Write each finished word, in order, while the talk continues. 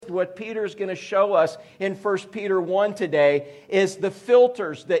what Peter's going to show us in 1 Peter 1 today is the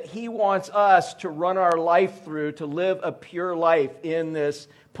filters that he wants us to run our life through to live a pure life in this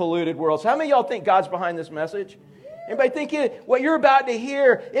polluted world. So how many of y'all think God's behind this message? Anybody think what you're about to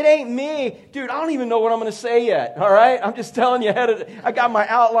hear, it ain't me? Dude, I don't even know what I'm going to say yet, all right? I'm just telling you I got my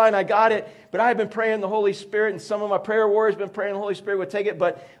outline, I got it, but I've been praying the Holy Spirit, and some of my prayer warriors have been praying the Holy Spirit would take it,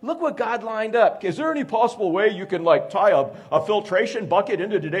 but look what God lined up. Is there any possible way you can tie a filtration bucket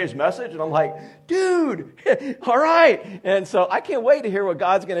into today's message? And I'm like, dude, all right. And so I can't wait to hear what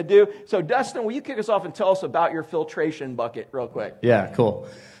God's going to do. So Dustin, will you kick us off and tell us about your filtration bucket real quick? Yeah, cool.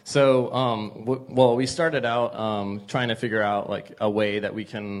 So, we started out trying to figure out a way that we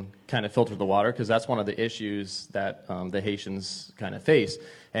can kind of filter the water, because that's one of the issues that the Haitians kind of face.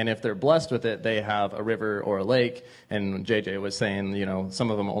 And if they're blessed with it, they have a river or a lake. And JJ was saying,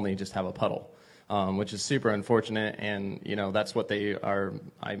 some of them only just have a puddle, which is super unfortunate. And, that's what they are.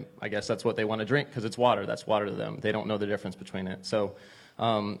 I guess that's what they want to drink, because it's water. That's water to them. They don't know the difference between it. So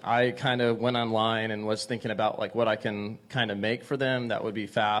I kind of went online and was thinking about what I can kind of make for them that would be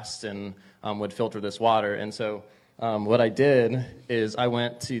fast and would filter this water. And so what I did is I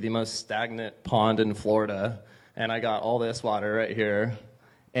went to the most stagnant pond in Florida, and I got all this water right here.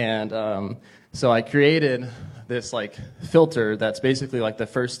 And so I created this filter that's basically the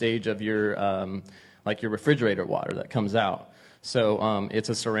first stage of your your refrigerator water that comes out. So it's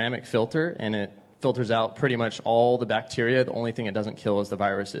a ceramic filter, and it filters out pretty much all the bacteria. The only thing it doesn't kill is the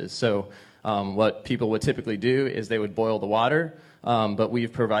viruses. So what people would typically do is they would boil the water, but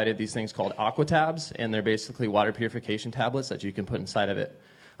we've provided these things called AquaTabs, and they're basically water purification tablets that you can put inside of it.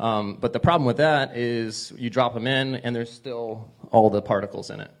 But the problem with that is you drop them in, and there's still all the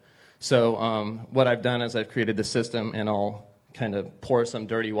particles in it. So what I've done is I've created the system, and I'll kind of pour some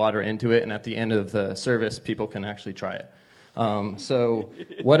dirty water into it, and at the end of the service, people can actually try it. So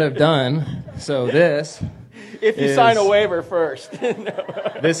what I've done, this if you sign a waiver first.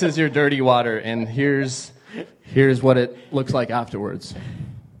 This is your dirty water, and here's what it looks like afterwards.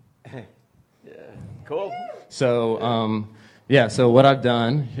 Yeah, cool. So so what I've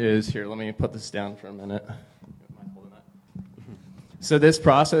done is, here, let me put this down for a minute. So this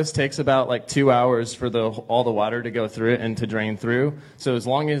process takes about 2 hours for all the water to go through it and to drain through. So as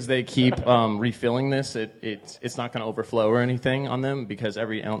long as they keep refilling this, it's not going to overflow or anything on them, because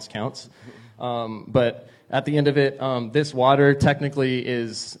every ounce counts. But at the end of it, this water technically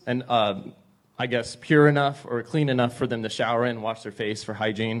is I guess pure enough or clean enough for them to shower in, wash their face for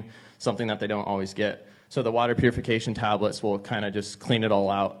hygiene, something that they don't always get. So the water purification tablets will kind of just clean it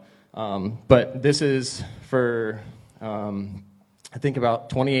all out. But this is for I think about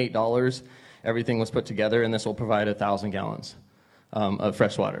 $28, everything was put together, and this will provide 1,000 gallons of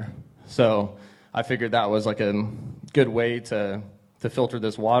fresh water. So I figured that was a good way to filter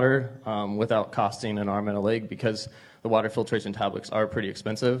this water without costing an arm and a leg, because the water filtration tablets are pretty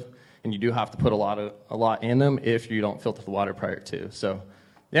expensive, and you do have to put a lot in them if you don't filter the water prior to. So,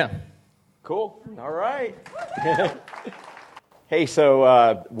 yeah. Cool. All right. Hey,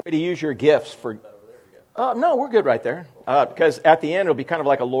 so way to use your gifts for... no, we're good right there. Because at the end, it'll be kind of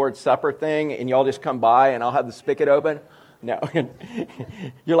like a Lord's Supper thing, and y'all just come by, and I'll have the spigot open. No.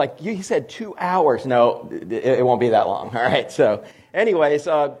 You're like, you said 2 hours. No, it won't be that long. All right. So anyways,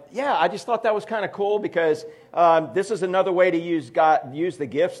 I just thought that was kind of cool, because this is another way to use the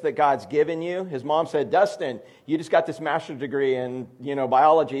gifts that God's given you. His mom said, Dustin, you just got this master's degree in,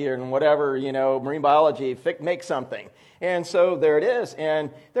 biology and whatever, marine biology, make something. And so there it is.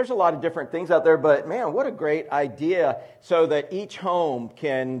 And there's a lot of different things out there, but man, what a great idea, so that each home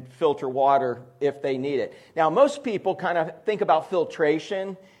can filter water if they need it. Now, most people kind of think about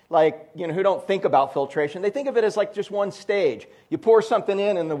filtration, who don't think about filtration. They think of it as just one stage. You pour something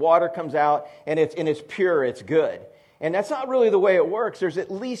in and the water comes out, and it's pure, it's good. And that's not really the way it works. There's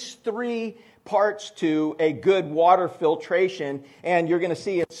at least 3 parts to a good water filtration, and you're going to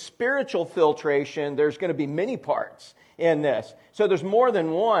see in spiritual filtration, there's going to be many parts in this. So there's more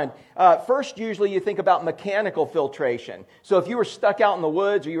than one. First, usually you think about mechanical filtration. So if you were stuck out in the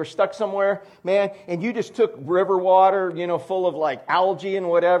woods, or you were stuck somewhere, man, and you just took river water, full of algae and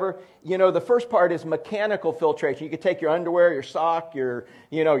whatever, the first part is mechanical filtration. You could take your underwear, your sock, your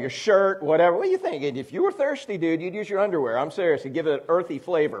shirt, whatever. What do you think? If you were thirsty, dude, you'd use your underwear. I'm serious. You'd give it an earthy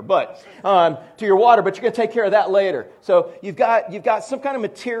flavor, but to your water. But you're going to take care of that later. So you've got some kind of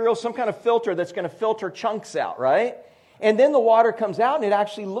material, some kind of filter that's going to filter chunks out, right? And then the water comes out and it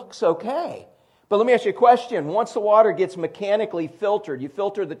actually looks okay. But let me ask you a question. Once the water gets mechanically filtered, you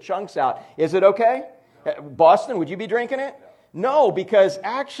filter the chunks out, is it okay? Boston, would you be drinking it? No, because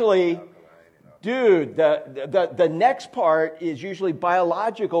actually dude, the next part is usually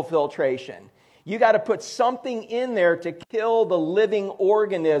biological filtration. You got to put something in there to kill the living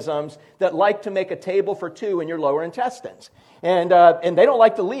organisms that like to make a table for two in your lower intestines. And they don't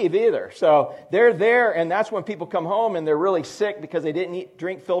like to leave either. So they're there, and that's when people come home and they're really sick because they didn't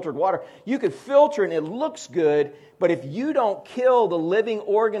drink filtered water. You could filter and it looks good, but if you don't kill the living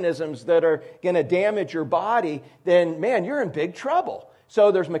organisms that are going to damage your body, then, man, you're in big trouble. So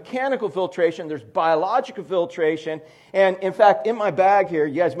there's mechanical filtration, there's biological filtration, and in fact, in my bag here,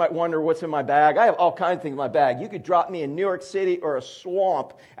 you guys might wonder what's in my bag. I have all kinds of things in my bag. You could drop me in New York City or a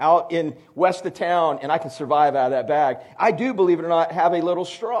swamp out in west of town, and I can survive out of that bag. I do, believe it or not, have a little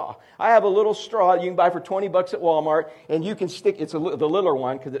straw. I have a little straw you can buy for $20 at Walmart, and you can stick, it's the littler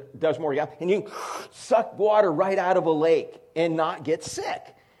one because it does more, and you can suck water right out of a lake and not get sick.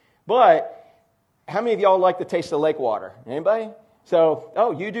 But how many of y'all like the taste of lake water? Anybody?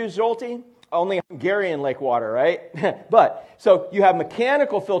 So, you do, Zolti? Only Hungarian lake water, right? But, so you have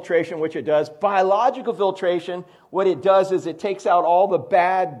mechanical filtration, which it does. Biological filtration, what it does is it takes out all the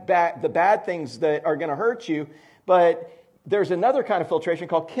bad things that are going to hurt you. But there's another kind of filtration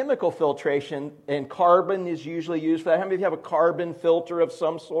called chemical filtration, and carbon is usually used for that. How many of you have a carbon filter of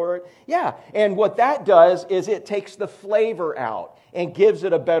some sort? Yeah, and what that does is it takes the flavor out and gives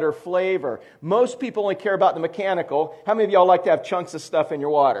it a better flavor. Most people only care about the mechanical. How many of y'all like to have chunks of stuff in your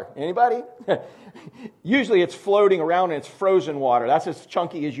water? Anybody? Usually it's floating around and it's frozen water. That's as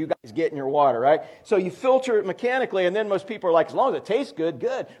chunky as you guys get in your water, right? So you filter it mechanically, and then most people are like, as long as it tastes good,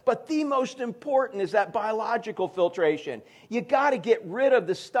 good. But the most important is that biological filtration. You got to get rid of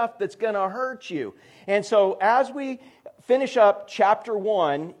the stuff that's going to hurt you. And so as we finish up chapter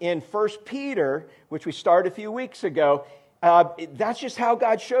 1 in 1 Peter, which we started a few weeks ago, that's just how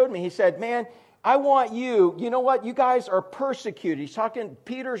God showed me. He said, man, I want you know what? You guys are persecuted. He's talking,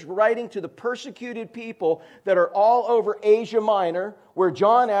 Peter's writing to the persecuted people that are all over Asia Minor, where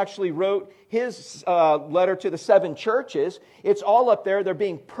John actually wrote his letter to the 7 churches. It's all up there. They're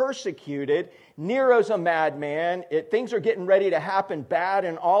being persecuted. Nero's a madman. Things are getting ready to happen bad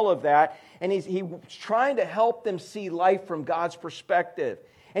and all of that. And he's trying to help them see life from God's perspective.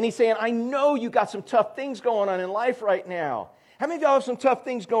 And he's saying, I know you got some tough things going on in life right now. How many of y'all have some tough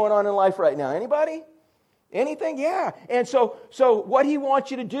things going on in life right now? Anybody? Anything? Yeah. And so what he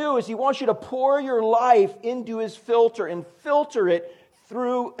wants you to do is he wants you to pour your life into his filter and filter it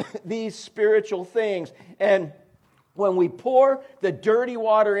through these spiritual things. And when we pour the dirty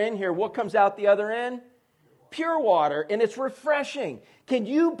water in here, what comes out the other end? Pure water, and it's refreshing. Can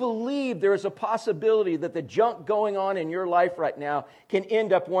you believe there is a possibility that the junk going on in your life right now can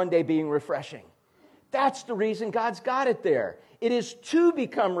end up one day being refreshing? That's the reason God's got it there. It is to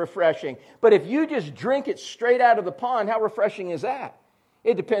become refreshing. But if you just drink it straight out of the pond, how refreshing is that?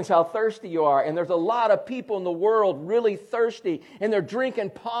 It depends how thirsty you are. And there's a lot of people in the world really thirsty, and they're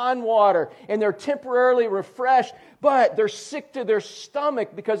drinking pond water, and they're temporarily refreshed, but they're sick to their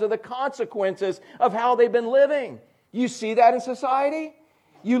stomach because of the consequences of how they've been living. You see that in society?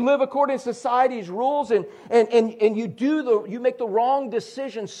 You live according to society's rules, and you make the wrong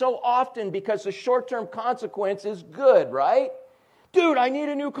decision so often because the short-term consequence is good, right? Dude, I need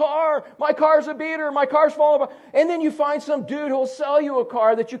a new car. My car's a beater. My car's falling apart. And then you find some dude who'll sell you a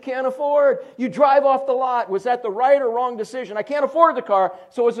car that you can't afford. You drive off the lot. Was that the right or wrong decision? I can't afford the car,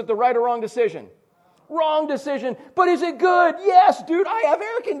 so is it the right or wrong decision? Wrong decision. But is it good? Yes, dude, I have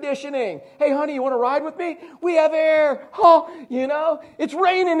air conditioning. Hey, honey, you want to ride with me? We have air. Oh, it's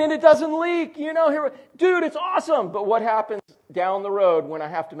raining and it doesn't leak. Dude, it's awesome. But what happens down the road when I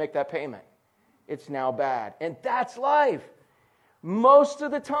have to make that payment? It's now bad. And that's life. Most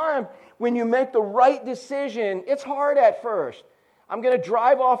of the time, when you make the right decision, it's hard at first. I'm going to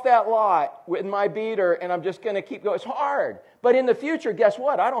drive off that lot with my beater, and I'm just going to keep going. It's hard. But in the future, guess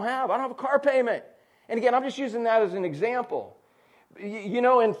what? I don't have a car payment. And again, I'm just using that as an example.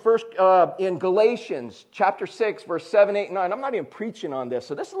 In Galatians chapter 6, verse 7, 8, 9, I'm not even preaching on this,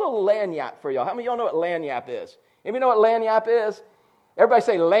 so this is a little lagniappe for y'all. How many of y'all know what lagniappe is? Anybody know what lagniappe is? Everybody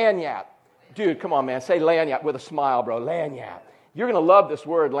say lagniappe. Dude, come on, man. Say lagniappe with a smile, bro. Lagniappe. You're going to love this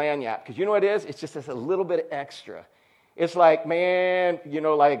word, lagniappe, because you know what it is? It's just a little bit extra. It's like, man,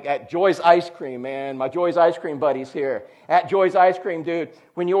 like at Joy's Ice Cream, man. My Joy's Ice Cream buddy's here. At Joy's Ice Cream, dude,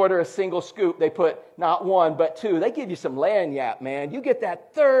 when you order a single scoop, they put not one, but two. They give you some lagniappe, man. You get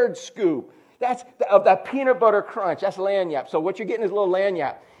that third scoop. That's of that peanut butter crunch. That's lagniappe. So what you're getting is a little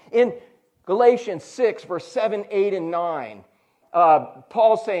lagniappe. In Galatians 6, verse 7, 8, and 9,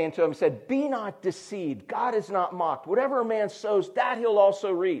 Paul's saying to him, he said, be not deceived. God is not mocked. Whatever a man sows, that he'll also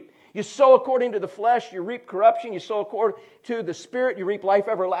reap. You sow according to the flesh, you reap corruption. You sow according to the Spirit, you reap life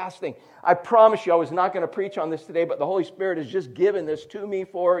everlasting. I promise you, I was not going to preach on this today, but the Holy Spirit has just given this to me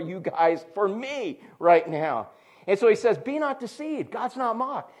for you guys, for me right now. And so he says, be not deceived. God's not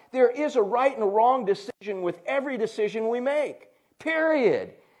mocked. There is a right and a wrong decision with every decision we make.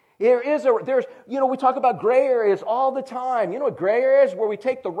 Period. There's, we talk about gray areas all the time. You know what gray areas? Where we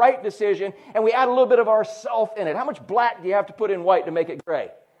take the right decision and we add a little bit of ourself in it. How much black do you have to put in white to make it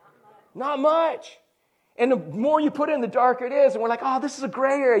gray? Not much. And the more you put in, the darker it is. And we're like, oh, this is a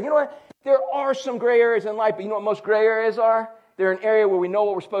gray area. You know what? There are some gray areas in life, but you know what most gray areas are? They're an area where we know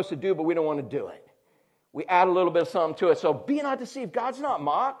what we're supposed to do, but we don't want to do it. We add a little bit of something to it. So be not deceived. God's not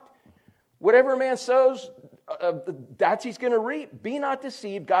mocked. Whatever a man sows, that's he's going to reap. Be not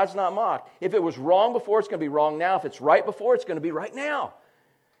deceived. God's not mocked. If it was wrong before, it's going to be wrong now. If it's right before, it's going to be right now.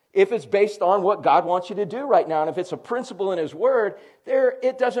 If it's based on what God wants you to do right now, and if it's a principle in His Word,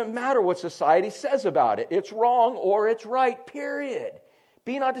 it doesn't matter what society says about it. It's wrong or it's right, period.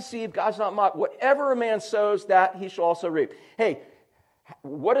 Be not deceived. God's not mocked. Whatever a man sows, that he shall also reap. Hey,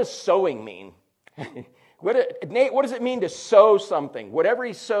 what does sowing mean? Nate, what does it mean to sow something? Whatever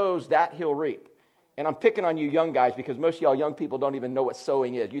he sows, that he'll reap. And I'm picking on you young guys because most of y'all young people don't even know what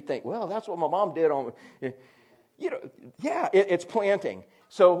sowing is. You think, well, that's what my mom did on... It's planting.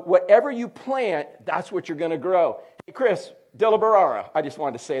 So whatever you plant, that's what you're going to grow. Hey, Chris, Della Barara. I just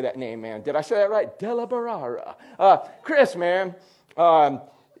wanted to say that name, man. Did I say that right? Della Barara. Chris, man,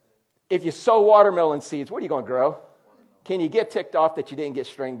 if you sow watermelon seeds, what are you going to grow? Can you get ticked off that you didn't get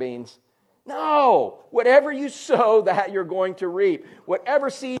string beans? No. Whatever you sow, that you're going to reap. Whatever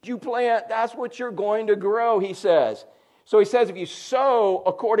seed you plant, that's what you're going to grow, he says. So he says if you sow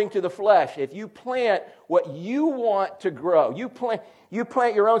according to the flesh, if you plant what you want to grow, you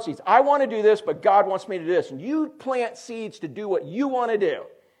plant your own seeds. I want to do this, but God wants me to do this. And you plant seeds to do what you want to do.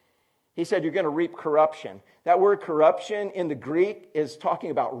 He said you're going to reap corruption. That word corruption in the Greek is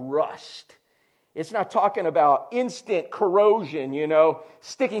talking about rust. It's not talking about instant corrosion,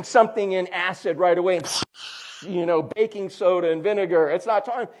 sticking something in acid right away, and, baking soda and vinegar. It's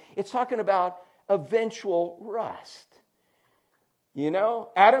talking about eventual rust.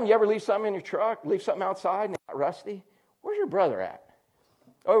 Adam, you ever leave something in your truck, leave something outside and it's not rusty? Where's your brother at?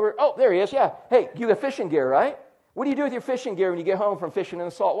 Oh, there he is, yeah. Hey, you have fishing gear, right? What do you do with your fishing gear when you get home from fishing in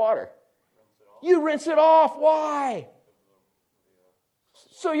the salt water? You rinse it off. Why?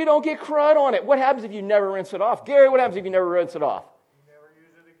 So you don't get crud on it. What happens if you never rinse it off? Gary, what happens if you never rinse it off? You never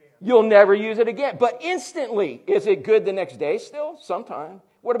use it again. You'll never use it again. But instantly, is it good the next day still? Sometime.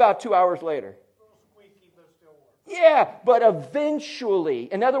 What about 2 hours later? Squeaky, but still works. Yeah, but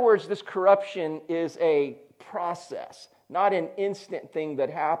eventually, in other words, this corruption is a process, not an instant thing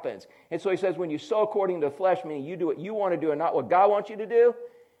that happens. And so he says, when you sow according to the flesh, meaning you do what you want to do and not what God wants you to do,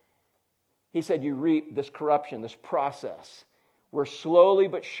 he said you reap this corruption, this process, where slowly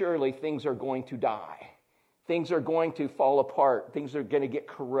but surely things are going to die. Things are going to fall apart. Things are going to get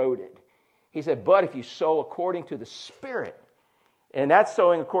corroded. He said, but if you sow according to the Spirit, and that's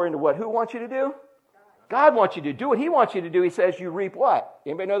sowing according to what? Who wants you to do? God wants you to do what He wants you to do. He says you reap what?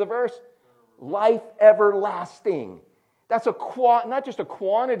 Anybody know the verse? Life everlasting. That's not just a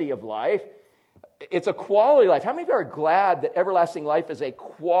quantity of life. It's a quality of life. How many of you are glad that everlasting life is a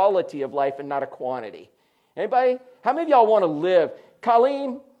quality of life and not a quantity? Anybody? How many of y'all want to live?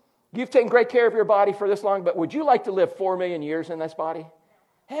 Colleen, you've taken great care of your body for this long, but would you like to live 4 million years in this body?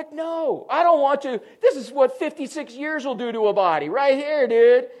 Heck no. I don't want to. This is what 56 years will do to a body. Right here,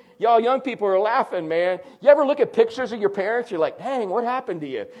 dude. Y'all young people are laughing, man. You ever look at pictures of your parents? You're like, dang, what happened to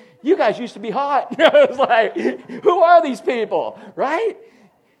you? You guys used to be hot. It's like, who are these people? Right?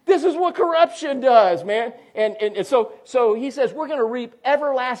 This is what corruption does, man. And so he says we're going to reap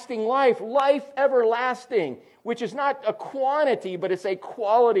everlasting life everlasting, which is not a quantity, but it's a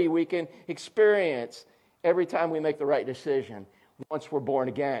quality we can experience every time we make the right decision once we're born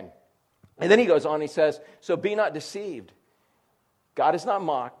again. And then he goes on, he says, so be not deceived. God is not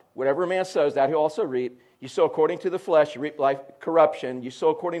mocked. Whatever a man sows, that he'll also reap. You sow according to the flesh, you reap life corruption. You sow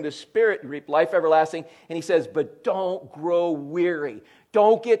according to the Spirit, you reap life everlasting. And he says, but don't grow weary.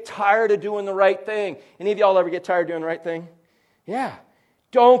 Don't get tired of doing the right thing. Any of y'all ever get tired of doing the right thing? Yeah.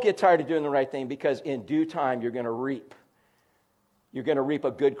 Don't get tired of doing the right thing because in due time you're going to reap. You're going to reap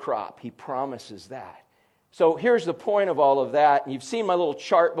a good crop. He promises that. So here's the point of all of that. You've seen my little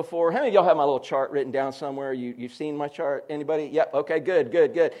chart before. How many of y'all have my little chart written down somewhere? You've seen my chart? Anybody? Yep. Okay, good.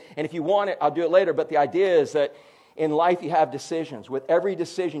 And if you want it, I'll do it later. But the idea is that in life you have decisions. With every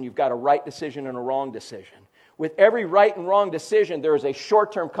decision, you've got a right decision and a wrong decision. With every right and wrong decision, there is a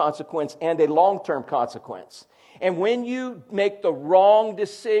short-term consequence and a long-term consequence. And when you make the wrong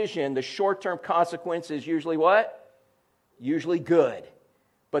decision, the short-term consequence is usually what? Usually good.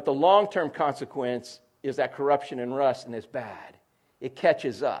 But the long-term consequence is that corruption and rust, and it's bad. It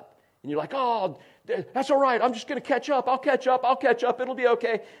catches up. And you're like, oh, that's all right. I'm just going to catch up. I'll catch up. It'll be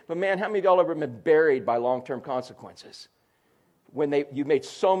okay. But man, how many of y'all ever been buried by long-term consequences? When you made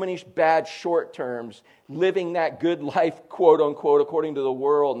so many bad short terms, living that good life, quote unquote, according to the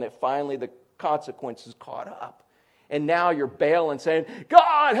world, and that finally the consequences caught up. And now you're bailing, saying,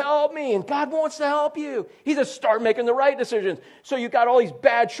 God, help me. And God wants to help you. He says, start making the right decisions. So you got all these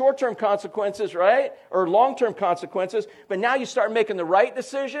bad short-term consequences, right? Or long-term consequences. But now you start making the right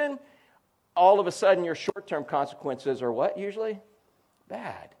decision. All of a sudden, your short-term consequences are what usually?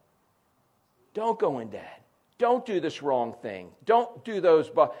 Bad. Don't go in debt. Don't do this wrong thing. Don't do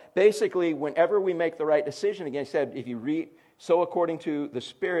those. Basically, whenever we make the right decision, again, I said, if you reap, so according to the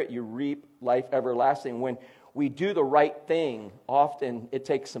Spirit, you reap life everlasting. When we do the right thing, often it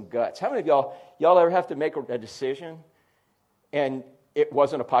takes some guts. How many of y'all ever have to make a decision, and it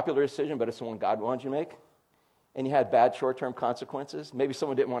wasn't a popular decision, but it's the one God wanted you to make? And you had bad short-term consequences? Maybe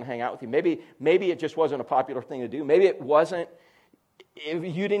someone didn't want to hang out with you. Maybe it just wasn't a popular thing to do. Maybe it wasn't. You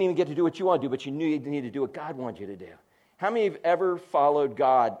didn't even get to do what you want to do, but you knew you needed to do what God wanted you to do. How many have ever followed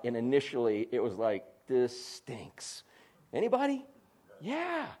God and initially it was like, this stinks? Anybody?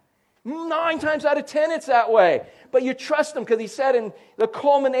 Yeah. 9 times out of 10 it's that way. But you trust him because he said in the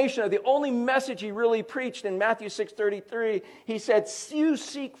culmination of the only message he really preached in Matthew 6:33, he said, you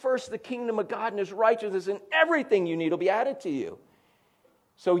seek first the kingdom of God and his righteousness, and everything you need will be added to you.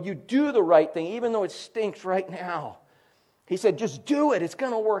 So you do the right thing even though it stinks right now. He said, just do it. It's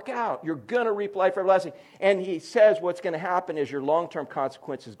going to work out. You're going to reap life everlasting. And he says what's going to happen is your long-term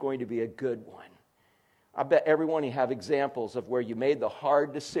consequence is going to be a good one. I bet everyone you have examples of where you made the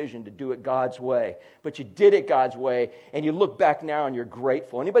hard decision to do it God's way, but you did it God's way, and you look back now and you're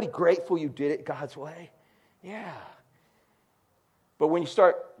grateful. Anybody grateful you did it God's way? Yeah. But when you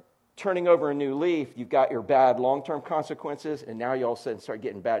start turning over a new leaf, you've got your bad long-term consequences, and now you all of a sudden start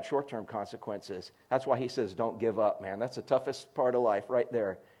getting bad short-term consequences. That's why he says, don't give up, man. That's the toughest part of life right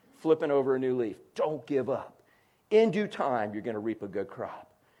there. Flipping over a new leaf. Don't give up. In due time, you're going to reap a good crop.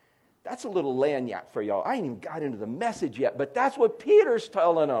 That's a little lagniappe for y'all. I ain't even got into the message yet, but that's what Peter's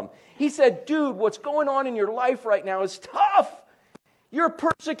telling them. He said, dude, what's going on in your life right now is tough. You're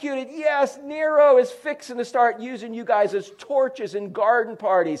persecuted. Yes, Nero is fixing to start using you guys as torches in garden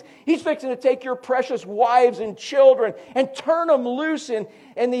parties. He's fixing to take your precious wives and children and turn them loose, and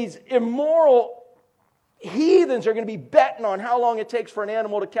these immoral heathens are going to be betting on how long it takes for an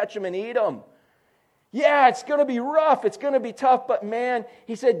animal to catch them and eat them. Yeah, it's going to be rough. It's going to be tough. But man,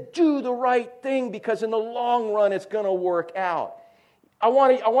 he said, do the right thing because in the long run, it's going to work out. I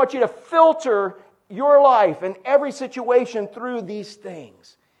want you to filter your life and every situation through these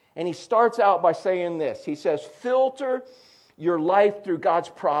things. And he starts out by saying this. He says, filter your life through God's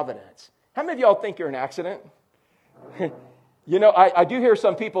providence. How many of y'all think you're an accident? You know, I do hear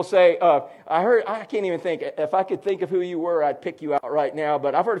some people say, I can't even think. If I could think of who you were, I'd pick you out right now.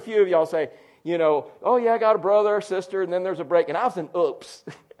 But I've heard a few of y'all say, you know, oh yeah, I got a brother or sister, and then there's a break. And I was an oops.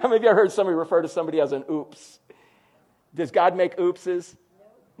 How many of you ever heard somebody refer to somebody as an oops? Does God make oopses?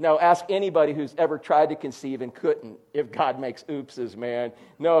 No, ask anybody who's ever tried to conceive and couldn't if God makes oopses, man.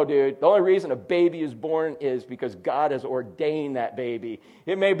 No, dude. The only reason a baby is born is because God has ordained that baby.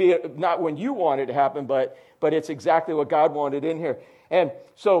 It may be not when you want it to happen, but it's exactly what God wanted in here. And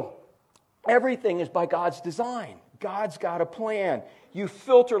so everything is by God's design. God's got a plan. You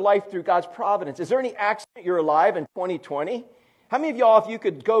filter life through God's providence. Is there any accident you're alive in 2020? How many of y'all, if you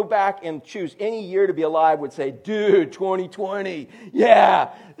could go back and choose any year to be alive, would say, dude, 2020, yeah,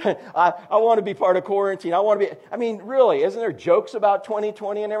 I want to be part of quarantine. Really, isn't there jokes about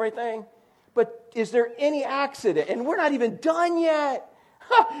 2020 and everything? But is there any accident? And we're not even done yet.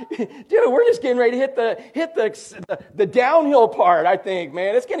 Dude, we're just getting ready to hit the downhill part, I think,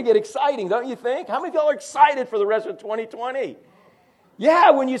 man. It's going to get exciting, don't you think? How many of y'all are excited for the rest of 2020?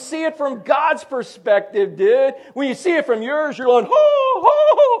 Yeah, when you see it from God's perspective, dude. When you see it from yours, you're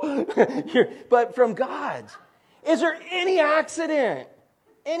going, but from God's. Is there any accident?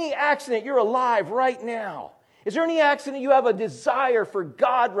 Any accident you're alive right now? Is there any accident you have a desire for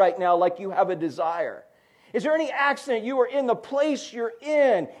God right now like you have a desire? Is there any accident you are in the place you're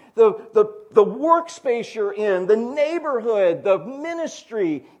in, the workspace you're in, the neighborhood, the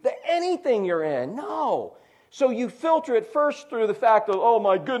ministry, anything you're in? No. So you filter it first through the fact of, oh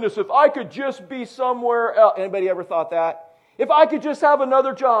my goodness, if I could just be somewhere else. Anybody ever thought that? If I could just have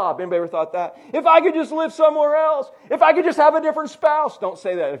another job. Anybody ever thought that? If I could just live somewhere else. If I could just have a different spouse. Don't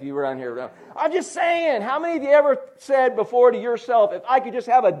say that if you were around here. No. I'm just saying, how many of you ever said before to yourself, if I could just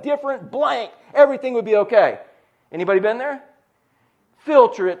have a different blank, everything would be okay? Anybody been there?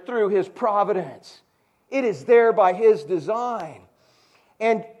 Filter it through His providence. It is there by His design.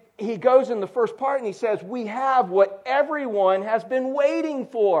 And he goes in the first part and he says, we have what everyone has been waiting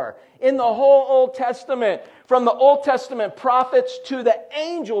for in the whole Old Testament. From the Old Testament prophets to the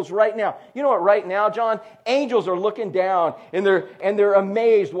angels right now. You know what, right now, John? Angels are looking down and they're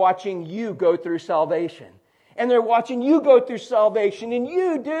amazed watching you go through salvation. And they're watching you go through salvation. And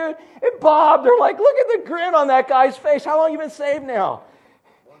you, dude, and Bob, they're like, look at the grin on that guy's face. How long have you been saved now?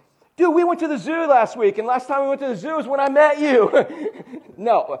 Dude, we went to the zoo last week, and last time we went to the zoo was when I met you.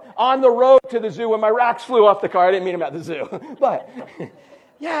 No, on the road to the zoo when my racks flew off the car. I didn't meet him at the zoo. But,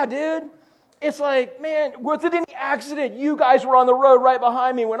 yeah, dude, it's like, man, was it any accident you guys were on the road right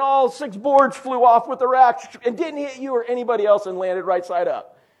behind me when all 6 boards flew off with the racks and didn't hit you or anybody else and landed right side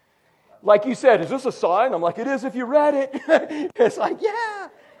up? Like you said, is this a sign? I'm like, it is if you read it. It's like, yeah,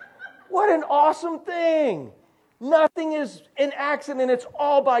 what an awesome thing. Nothing is an accident. It's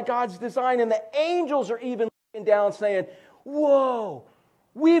all by God's design. And the angels are even looking down saying, whoa,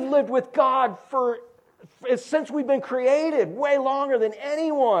 we've lived with God since we've been created, way longer than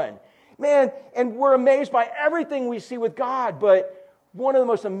anyone. Man, and we're amazed by everything we see with God. But one of the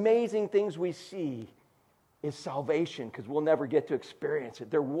most amazing things we see is salvation, because we'll never get to experience it.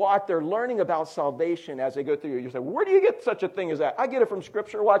 They're learning about salvation as they go through. You say, where do you get such a thing as that? I get it from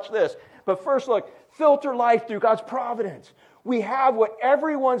Scripture. Watch this. But first, look, filter life through God's providence. We have what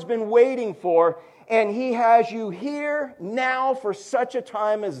everyone's been waiting for, and He has you here now for such a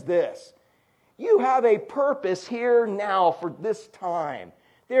time as this. You have a purpose here now for this time.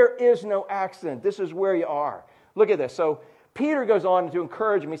 There is no accident. This is where you are. Look at this. So Peter goes on to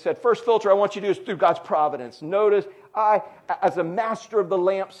encourage him. He said, first filter I want you to do is through God's providence. Notice, I, as a master of the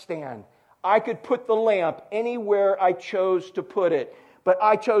lampstand, I could put the lamp anywhere I chose to put it. But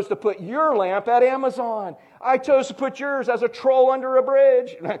I chose to put your lamp at Amazon. I chose to put yours as a troll under a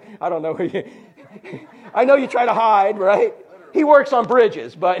bridge. I don't know. I know you try to hide, right? He works on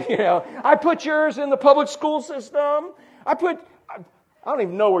bridges, but, I put yours in the public school system. I don't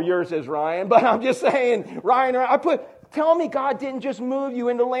even know where yours is, Ryan, but I'm just saying, Ryan, tell me God didn't just move you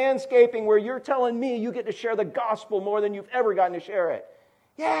into landscaping where you're telling me you get to share the gospel more than you've ever gotten to share it.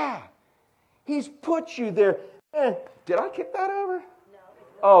 Yeah. He's put you there. Man, did I kick that over? No.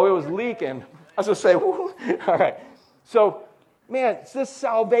 Oh, it was leaking. I was going to say, woo. All right. So, man, this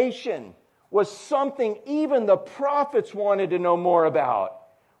salvation was something even the prophets wanted to know more about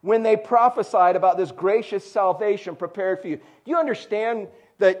when they prophesied about this gracious salvation prepared for you. Do you understand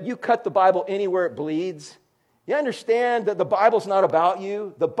that you cut the Bible anywhere it bleeds? You understand that the Bible's not about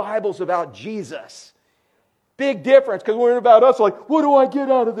you? The Bible's about Jesus. Big difference, because we're about us, like, what do I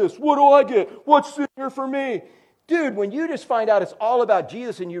get out of this? What do I get? What's in here for me? Dude, when you just find out it's all about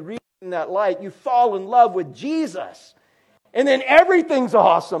Jesus and you read in that light, you fall in love with Jesus. And then everything's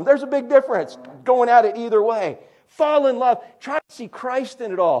awesome. There's a big difference going at it either way. Fall in love. Try to see Christ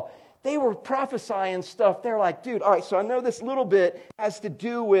in it all. They were prophesying stuff. They're like, dude, all right, so I know this little bit has to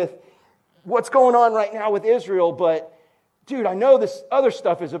do with what's going on right now with Israel, but dude, I know this other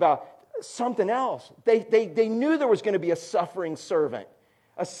stuff is about something else. They knew there was going to be a suffering servant,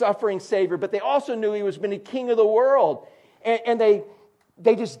 a suffering Savior, but they also knew He was going to be King of the world. And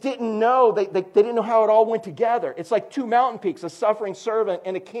they just didn't know. They didn't know how it all went together. It's like 2 mountain peaks, a suffering servant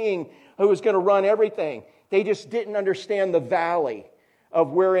and a king who was going to run everything. They just didn't understand the valley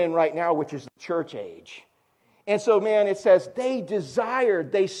of we're in right now, which is the church age. And so, man, it says they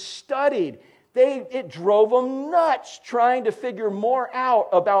desired, they studied, it drove them nuts trying to figure more out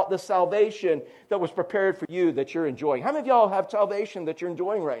about the salvation that was prepared for you that you're enjoying. How many of y'all have salvation that you're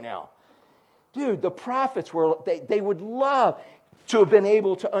enjoying right now? Dude, the prophets they would love to have been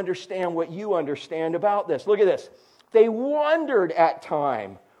able to understand what you understand about this. Look at this. They wondered at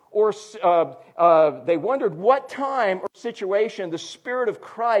time, or they wondered what time or situation the Spirit of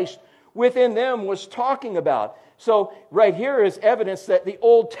Christ within them was talking about. So right here is evidence that the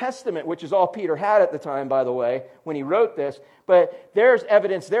Old Testament, which is all Peter had at the time, by the way, when he wrote this, but there's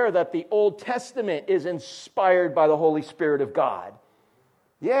evidence there that the Old Testament is inspired by the Holy Spirit of God.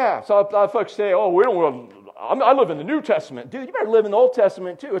 Yeah, so a lot of folks say, oh, I live in the New Testament. Dude, you better live in the Old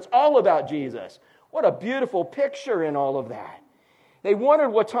Testament too. It's all about Jesus. What a beautiful picture in all of that. They wondered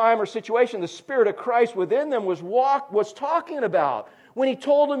what time or situation the Spirit of Christ within them was talking about when He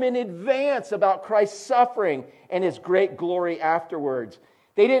told them in advance about Christ's suffering and His great glory afterwards.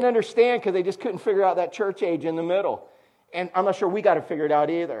 They didn't understand because they just couldn't figure out that church age in the middle. And I'm not sure we got to figure it out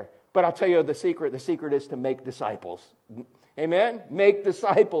either. But I'll tell you the secret. The secret is to make disciples. Amen? Make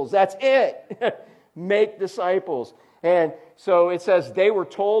disciples. That's it. Make disciples. And so it says they were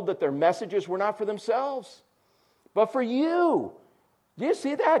told that their messages were not for themselves, but for you. Do you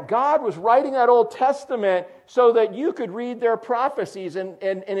see that? God was writing that Old Testament so that you could read their prophecies and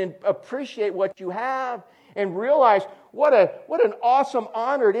appreciate what you have and realize what an awesome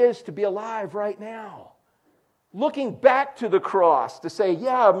honor it is to be alive right now. Looking back to the cross to say,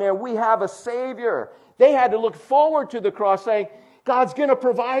 yeah, man, we have a Savior. They had to look forward to the cross saying, God's going to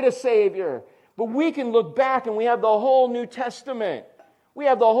provide a Savior. But we can look back and we have the whole New Testament. We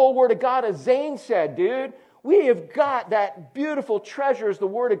have the whole Word of God, as Zane said, dude. We have got that beautiful treasure as the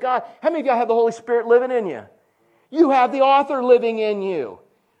Word of God. How many of y'all have the Holy Spirit living in you? You have the author living in you.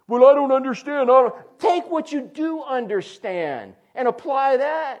 Well, I don't understand. Take what you do understand and apply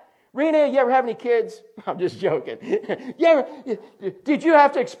that. Rena, you ever have any kids? I'm just joking. Did you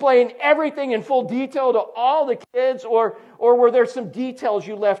have to explain everything in full detail to all the kids, or were there some details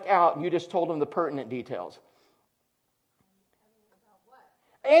you left out and you just told them the pertinent details?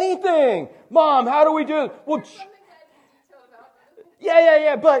 Anything. Mom, how do we do it? Well,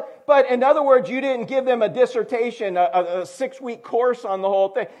 yeah. But in other words, you didn't give them a dissertation, a 6-week course on the whole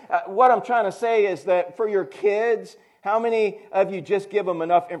thing. What I'm trying to say is that for your kids, how many of you just give them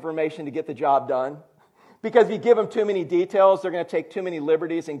enough information to get the job done? Because if you give them too many details, they're going to take too many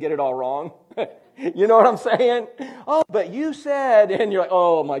liberties and get it all wrong. You know what I'm saying? Oh, but you said, and you're like,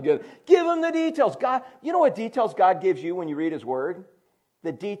 oh my goodness. Give them the details. God, you know what details God gives you when you read His Word?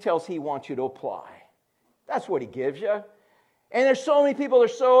 The details He wants you to apply. That's what He gives you. And there's so many people that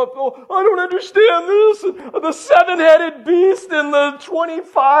are so, oh, I don't understand this. The 7-headed beast and the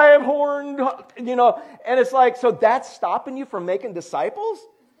 25-horned, and it's like, so that's stopping you from making disciples?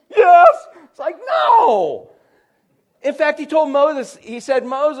 Yes. It's like, no. In fact, He told Moses, He said,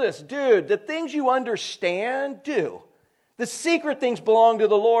 Moses, dude, the things you understand, do. The secret things belong to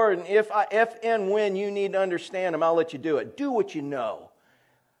the Lord, and if and when you need to understand them, I'll let you do it. Do what you know.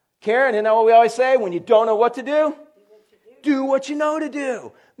 Karen, isn't that what we always say? When you don't know what to do what you know to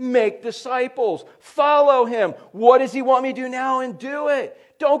do. Make disciples. Follow Him. What does He want me to do now? And do it.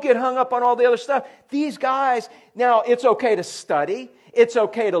 Don't get hung up on all the other stuff. These guys, now it's okay to study. It's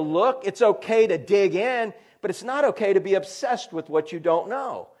okay to look. It's okay to dig in. But it's not okay to be obsessed with what you don't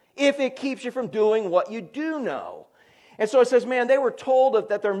know, if it keeps you from doing what you do know. And so it says, man, they were told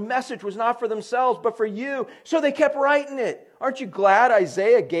that their message was not for themselves, but for you. So they kept writing it. Aren't you glad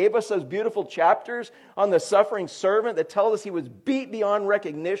Isaiah gave us those beautiful chapters on the suffering servant that tell us he was beat beyond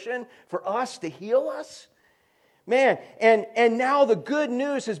recognition for us to heal us? Man, and now the good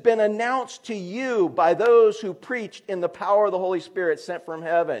news has been announced to you by those who preached in the power of the Holy Spirit sent from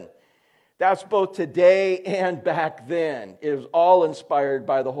heaven. That's both today and back then. It was all inspired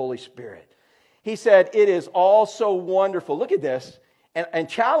by the Holy Spirit. He said, it is all so wonderful. Look at this. And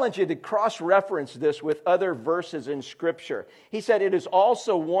challenge you to cross-reference this with other verses in Scripture. He said, it is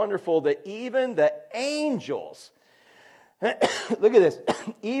also wonderful that even the angels, look at this,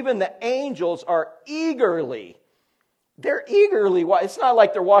 even the angels are eagerly, it's not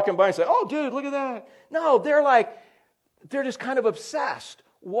like they're walking by and say, oh, dude, look at that. No, they're just kind of obsessed,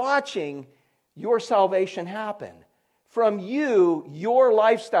 watching your salvation happen. From you, your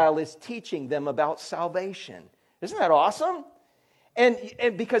lifestyle is teaching them about salvation. Isn't that awesome? And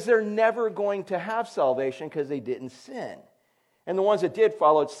because they're never going to have salvation because they didn't sin. And the ones that did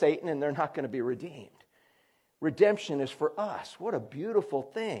followed Satan, and they're not going to be redeemed. Redemption is for us. What a beautiful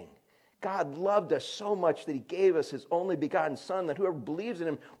thing. God loved us so much that He gave us His only begotten Son, that whoever believes in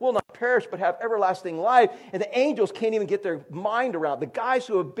Him will not perish but have everlasting life. And the angels can't even get their mind around. The guys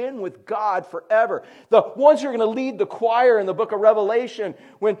who have been with God forever. The ones who are going to lead the choir in the book of Revelation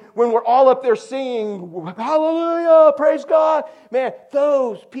when we're all up there singing, hallelujah, praise God. Man,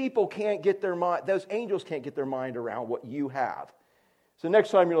 those people can't get their mind, those angels can't get their mind around what you have. So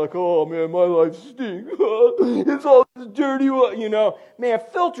next time you're like, oh man, my life stinks. It's all this dirty, Man,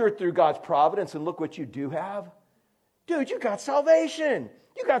 filter it through God's providence and look what you do have. Dude, you got salvation.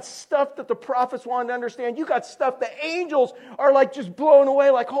 You got stuff that the prophets wanted to understand. You got stuff the angels are like just blown away,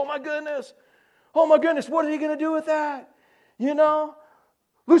 like, oh my goodness, what are they going to do with that?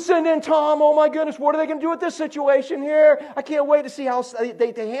 Lucinda and Tom, oh my goodness, what are they going to do with this situation here? I can't wait to see how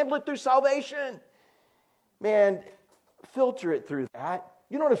they handle it through salvation. Man, filter it through that.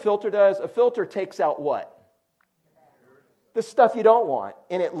 You know what a filter does? A filter takes out what? The stuff you don't want,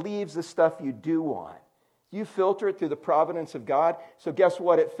 and it leaves the stuff you do want. You filter it through the providence of God, so guess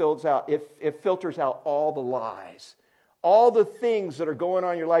what it fills out? It filters out all the lies, All the things that are going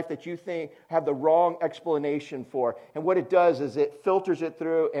on in your life that you think have the wrong explanation for. And what it does is it filters it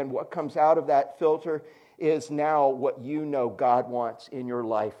through, and what comes out of that filter is now what you know God wants in your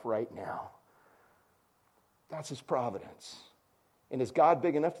life right now. That's His providence. And is God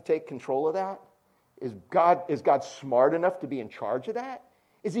big enough to take control of that? Is God smart enough to be in charge of that?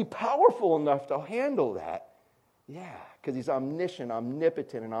 Is He powerful enough to handle that? Yeah, because He's omniscient,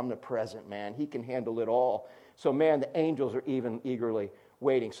 omnipotent, and omnipresent, man. He can handle it all. So, man, the angels are even eagerly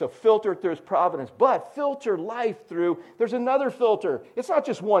waiting. So filter through His providence, but filter life through, there's another filter. It's not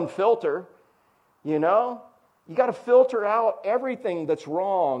just one filter, you know? You got to filter out everything that's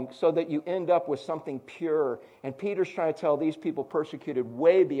wrong so that you end up with something pure. And Peter's trying to tell these people persecuted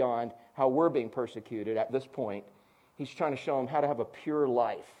way beyond how we're being persecuted at this point. He's trying to show them how to have a pure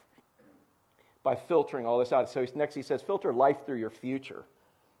life by filtering all this out. So next he says, filter life through your future.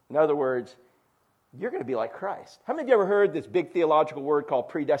 In other words, you're going to be like Christ. How many of you ever heard this big theological word called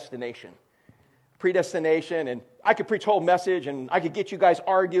predestination? Predestination, and I could preach a whole message, and I could get you guys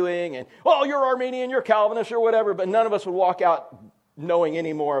arguing, and, oh, you're Arminian, you're Calvinist, or whatever, but none of us would walk out knowing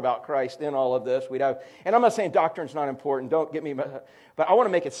any more about Christ in all of this. And I'm not saying doctrine's not important, don't get me, but I want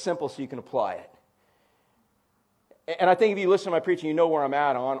to make it simple so you can apply it. And I think if you listen to my preaching, you know where I'm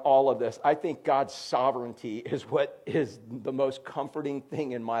at on all of this. I think God's sovereignty is what is the most comforting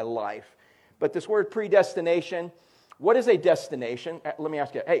thing in my life. But this word predestination, what is a destination? Let me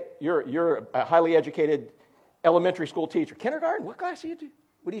ask you. Hey, you're a highly educated elementary school teacher. Kindergarten? What class do you do?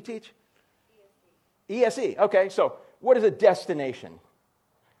 What do you teach? ESE. Okay, so what is a destination?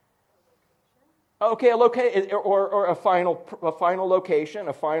 Okay, a location or a final location,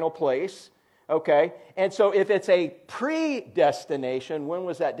 a final place. Okay, and so if it's a predestination, when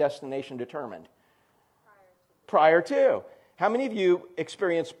was that destination determined? Prior to. How many of you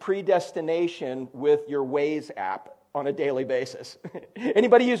experience predestination with your Waze app on a daily basis?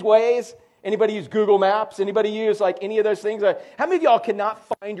 Anybody use Waze? Anybody use Google Maps? Anybody use like any of those things? How many of y'all cannot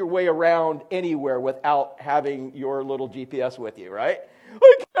find your way around anywhere without having your little GPS with you, right?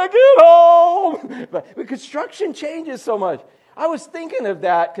 I can't get home! But construction changes so much. I was thinking of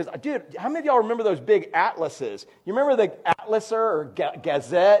that because, dude, how many of y'all remember those big atlases? You remember the Atlaser or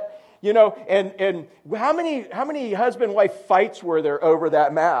Gazette? You know, and how many husband-wife fights were there over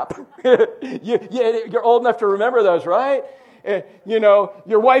that map? You're old enough to remember those, right? You know,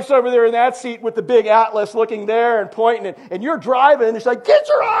 your wife's over there in that seat with the big atlas looking there and pointing, and you're driving, and it's like, get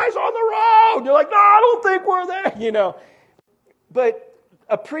your eyes on the road! You're like, no, I don't think we're there, you know. But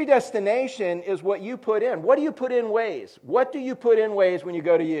a predestination is what you put in. What do you put in Waze? What do you put in Waze when you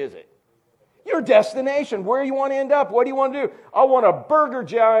go to use it? Your destination, where you want to end up. What do you want to do? I want a burger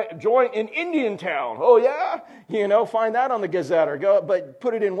joint in Indiantown. Oh, yeah? You know, find that on the Gazette or go, but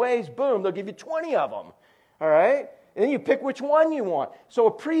put it in Waze, boom, they'll give you 20 of them. All right? And then you pick which one you want. So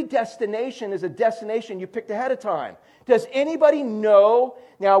a predestination is a destination you picked ahead of time. Does anybody know?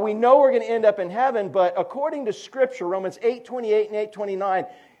 Now, we know we're going to end up in heaven, but according to Scripture, Romans 8:28 and 8:29,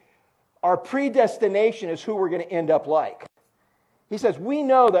 our predestination is who we're going to end up like. He says, we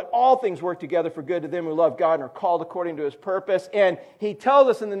know that all things work together for good to them who love God and are called according to His purpose. And he tells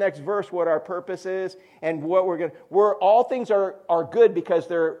us in the next verse what our purpose is and what all things are good because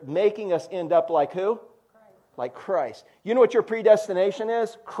they're making us end up like who? Christ. Like Christ. You know what your predestination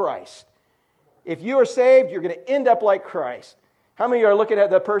is? Christ. If you are saved, you're going to end up like Christ. How many of you are looking at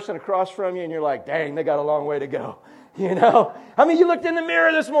the person across from you and you're like, dang, they got a long way to go? You know? How many of you looked in the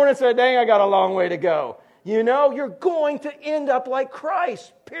mirror this morning and said, dang, I got a long way to go? You know, you're going to end up like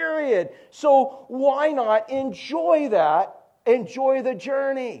Christ, period. So why not enjoy that? Enjoy the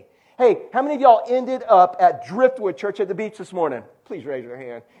journey. Hey, how many of y'all ended up at Driftwood Church at the Beach this morning? Please raise your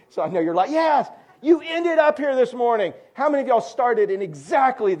hand. So I know you're like, yes, you ended up here this morning. How many of y'all started in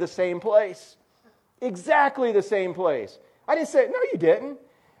exactly the same place? Exactly the same place. I didn't say, no, you didn't.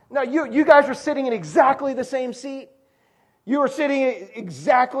 No, you guys were sitting in exactly the same seat. You were sitting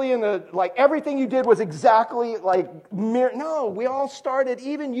exactly like everything you did was exactly like, no, we all started,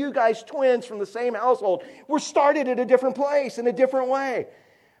 even you guys twins from the same household, we're started at a different place in a different way.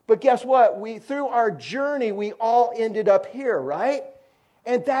 But guess what? Through our journey, we all ended up here, right?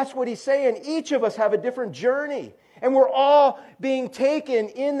 And that's what he's saying. Each of us have a different journey. And we're all being taken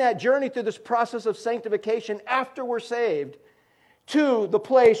in that journey through this process of sanctification after we're saved to the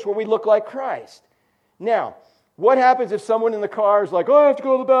place where we look like Christ. Now, what happens if someone in the car is like, oh, I have to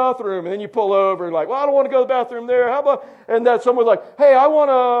go to the bathroom, and then you pull over and like, well, I don't want to go to the bathroom there. How about? And then someone's like, hey, I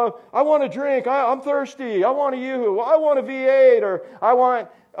want a drink. I'm thirsty. I want a Yoo-hoo. I want a V8, or I want,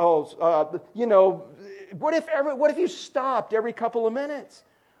 what if you stopped every couple of minutes?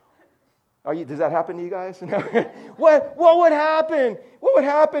 Does that happen to you guys? What would happen? What would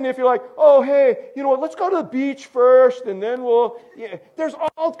happen if you're like, oh, hey, you know what, let's go to the beach first and then we'll... Yeah. There's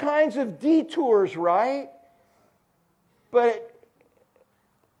all kinds of detours, right? But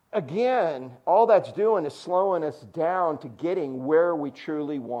again, all that's doing is slowing us down to getting where we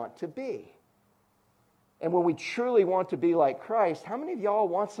truly want to be. And when we truly want to be like Christ, how many of y'all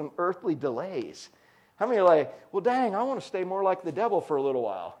want some earthly delays? How many are like, well, dang, I want to stay more like the devil for a little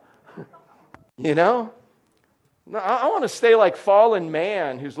while? You know? I want to stay like fallen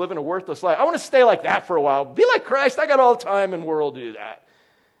man who's living a worthless life. I want to stay like that for a while. Be like Christ. I got all the time in the world to do that.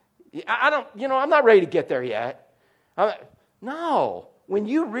 I'm not ready to get there yet. No. When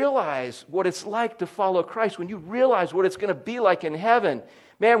you realize what it's like to follow Christ, when you realize what it's going to be like in heaven,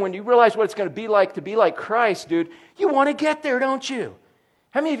 man, when you realize what it's going to be like Christ, dude, you want to get there, don't you?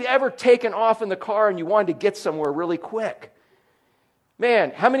 How many of you ever taken off in the car and you wanted to get somewhere really quick?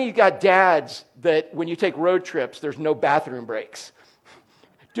 Man, how many of you got dads that when you take road trips, there's no bathroom breaks?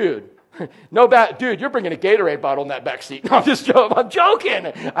 Dude, dude, you're bringing a Gatorade bottle in that back seat. No, I'm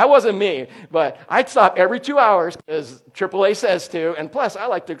joking. I wasn't me, but I'd stop every 2 hours as AAA says to, and plus I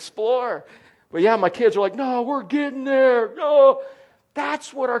like to explore. But yeah, my kids are like, no, we're getting there. No.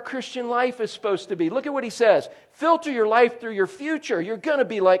 That's what our Christian life is supposed to be. Look at what he says. Filter your life through your future. You're going to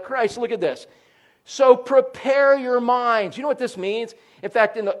be like Christ. Look at this. So prepare your minds. You know what this means? In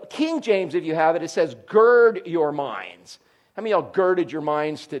fact, in the King James, if you have it, it says gird your minds. How many of y'all girded your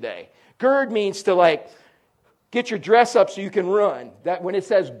minds today? Gird means to get your dress up so you can run. That when it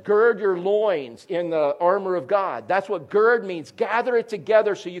says gird your loins in the armor of God, that's what gird means. Gather it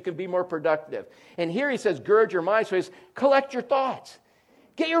together so you can be more productive. And here he says gird your mind, so he says collect your thoughts.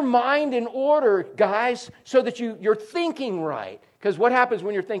 Get your mind in order, guys, so that you're thinking right. Because what happens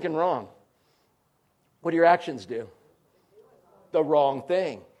when you're thinking wrong? What do your actions do? The wrong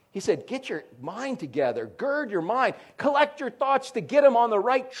thing. He said, get your mind together. Gird your mind. Collect your thoughts to get them on the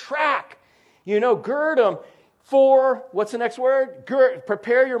right track. Gird them for, what's the next word?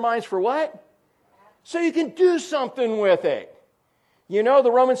 Prepare your minds for what? So you can do something with it.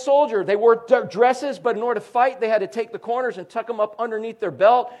 The Roman soldier, they wore dresses, but in order to fight, they had to take the corners and tuck them up underneath their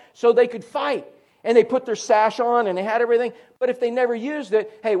belt so they could fight. And they put their sash on and they had everything. But if they never used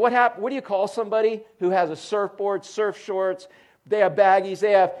it, hey, what happened? What do you call somebody who has a surfboard, surf shorts? They have baggies.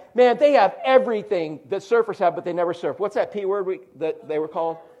 They have everything that surfers have, but they never surf. What's that P word that they were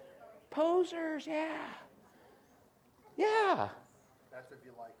called? Posers, yeah. Yeah. That's if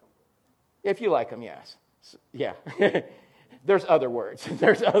you like them. If you like them, yes. Yeah. There's other words.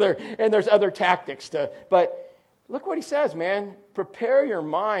 There's other tactics but look what he says, man. Prepare your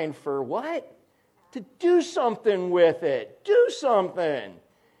mind for what? To do something with it. Do something.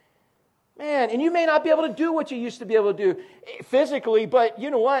 Man, and you may not be able to do what you used to be able to do physically, but you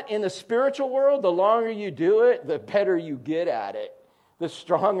know what? In the spiritual world, the longer you do it, the better you get at it. The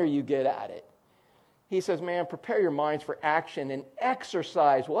stronger you get at it. He says, man, prepare your minds for action and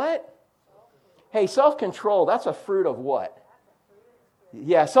exercise. What? Hey, self-control, that's a fruit of what?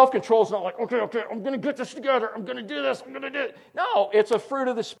 Yeah, self-control is not like, okay, I'm going to get this together. I'm going to do this. I'm going to do it. No, it's a fruit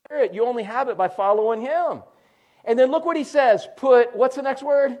of the Spirit. You only have it by following Him. And then look what he says. What's the next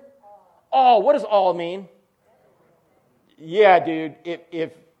word? All. What does all mean? Yeah, dude,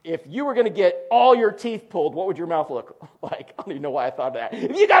 if you were going to get all your teeth pulled, what would your mouth look like? I don't even know why I thought of that.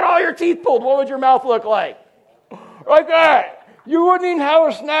 If you got all your teeth pulled, what would your mouth look like? Like that. You wouldn't even have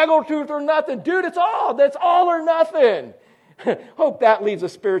a snaggletooth or nothing. Dude, that's all or nothing. Hope that leaves a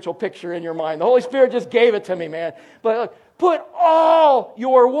spiritual picture in your mind. The Holy Spirit just gave it to me, man. But look, put all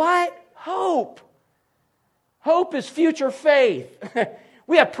your what? Hope. Hope is future faith.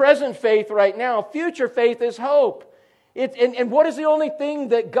 We have present faith right now. Future faith is hope. And what is the only thing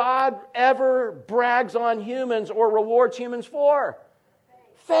that God ever brags on humans or rewards humans for?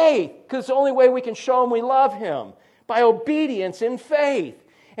 Faith. Because it's the only way we can show Him we love Him. By obedience in faith.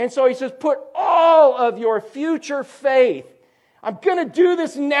 And so He says, put all of your future faith. I'm going to do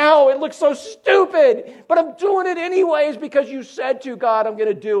this now. It looks so stupid, but I'm doing it anyways because you said to, God, I'm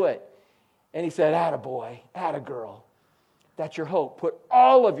going to do it. And He said, attaboy, attagirl. That's your hope. Put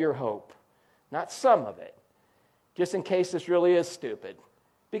all of your hope, not some of it, just in case this really is stupid.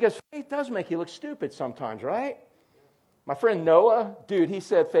 Because faith does make you look stupid sometimes, right? My friend Noah, dude, he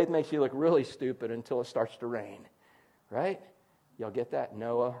said faith makes you look really stupid until it starts to rain, right? Y'all get that?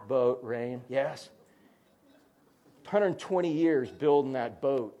 Noah, boat, rain, yes. 120 years building that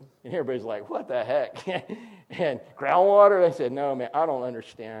boat. And everybody's like, what the heck? And groundwater? They said, no, man, I don't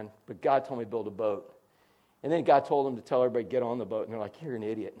understand. But God told me to build a boat. And then God told them to tell everybody to get on the boat. And they're like, you're an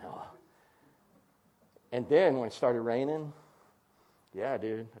idiot, Noah. And then when it started raining, Yeah,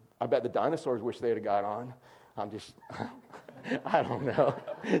 dude. I bet the dinosaurs wish they'd have got on. I'm just, I don't know.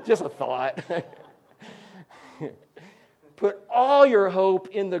 Just a thought. Put all your hope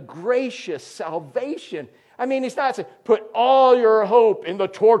in the gracious salvation. I mean, he's not saying, put all your hope in the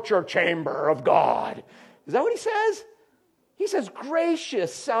torture chamber of God. Is that what he says? He says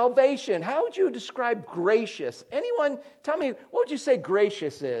gracious salvation. How would you describe gracious? Anyone, tell me, what would you say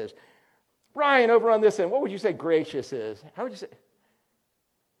gracious is? Ryan, over on this end, what would you say gracious is? How would you say?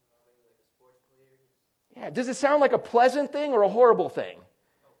 Yeah, does it sound like a pleasant thing or a horrible thing?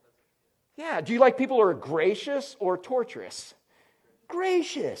 Yeah, do you like people who are gracious or torturous?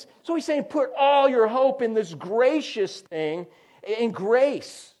 Gracious. So he's saying put all your hope in this gracious thing, in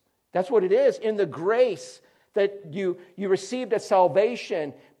grace. That's what it is, in the grace that you received as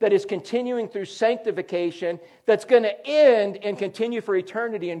salvation that is continuing through sanctification, that's going to end and continue for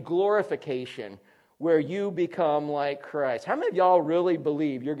eternity in glorification, where you become like Christ. How many of y'all really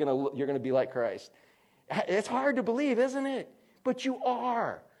believe you're going to be like Christ? It's hard to believe, isn't it? But you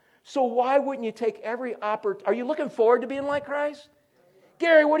are. So why wouldn't you take every opportunity? Are you looking forward to being like Christ?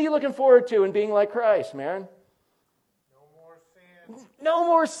 Gary, what are you looking forward to in being like Christ, man? No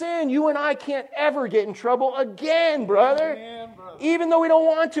more sin. You and I can't ever get in trouble again, brother. Even though we don't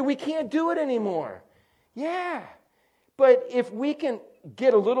want to, we can't do it anymore. Yeah. But if we can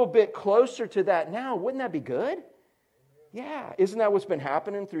get a little bit closer to that now, wouldn't that be good? Yeah. Isn't that what's been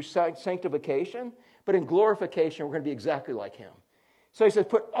happening through sanctification? But in glorification, we're going to be exactly like him. So he says,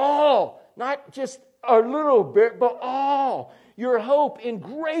 put all, not just a little bit, but all your hope in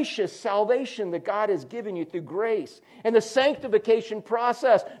gracious salvation that God has given you through grace. And the sanctification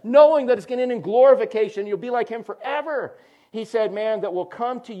process, knowing that it's going to end in glorification, you'll be like him forever. He said, man, that will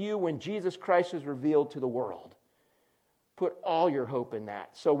come to you when Jesus Christ is revealed to the world. Put all your hope in that.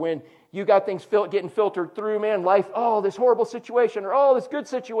 So when you got things getting filtered through, man, life, oh, this horrible situation, or oh, this good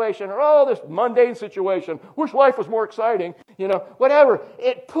situation, or oh, this mundane situation, wish life was more exciting, whatever.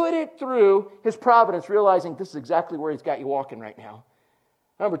 Put it through his providence, realizing this is exactly where he's got you walking right now.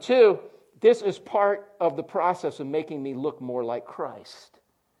 Number two, this is part of the process of making me look more like Christ,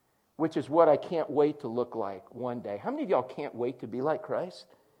 which is what I can't wait to look like one day. How many of y'all can't wait to be like Christ?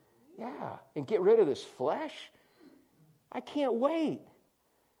 Yeah, and get rid of this flesh. I can't wait.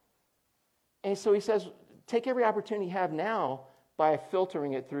 And so he says, take every opportunity you have now by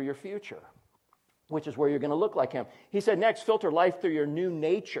filtering it through your future, which is where you're going to look like him. He said, next, filter life through your new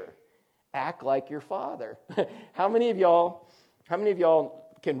nature. Act like your Father. How many of y'all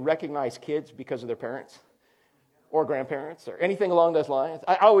can recognize kids because of their parents or grandparents or anything along those lines?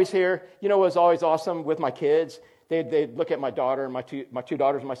 I always hear, what was always awesome with my kids? They'd look at my daughter and my two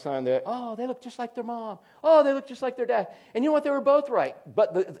daughters and my son. They look just like their mom. Oh, they look just like their dad. And you know what? They were both right.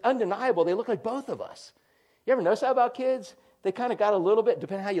 But undeniable, they look like both of us. You ever notice that about kids? They kind of got a little bit,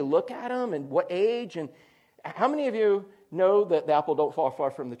 depending how you look at them and what age. And how many of you know that the apple don't fall far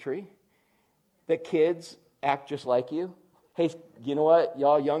from the tree? That kids act just like you? Hey, you know what?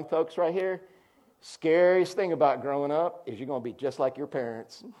 Y'all young folks right here, scariest thing about growing up is you're going to be just like your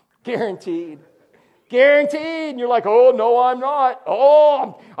parents. Guaranteed. Guaranteed. And you're like, oh, no, I'm not.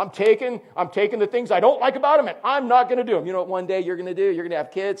 Oh, I'm taking the things I don't like about them, and I'm not going to do them. You know what one day you're going to do? You're going to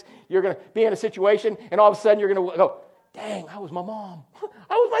have kids. You're going to be in a situation, and all of a sudden you're going to go, dang, I was my mom.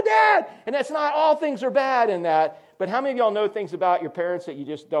 I was my dad. And that's not all things are bad in that. But how many of y'all know things about your parents that you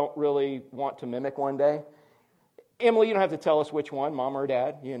just don't really want to mimic one day? Emily, you don't have to tell us which one, mom or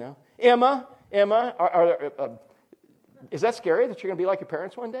dad, Emma, is that scary that you're going to be like your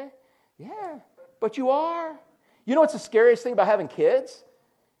parents one day? Yeah. But you are. You know what's the scariest thing about having kids?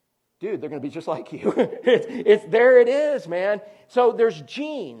 Dude, they're going to be just like you. There it is, man. So there's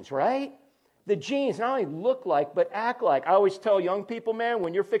genes, right? The genes not only look like, but act like. I always tell young people, man,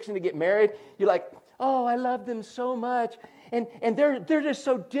 when you're fixing to get married, you're like, oh, I love them so much. And they're just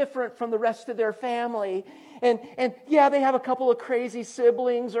so different from the rest of their family. And yeah, they have a couple of crazy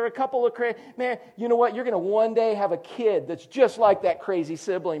siblings or a couple of man, you know what? You're going to one day have a kid that's just like that crazy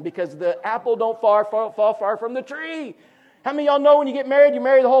sibling because the apple don't fall far from the tree. How many of y'all know when you get married, you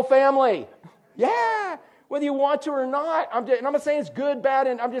marry the whole family? Yeah, whether you want to or not. I'm not saying it's good, bad,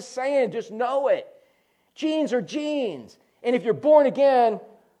 and I'm just saying, just know it. Genes are genes. And if you're born again,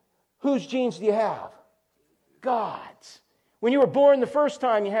 whose genes do you have? God's. When you were born the first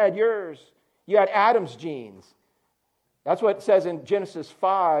time, you had yours. You had Adam's genes. That's what it says in Genesis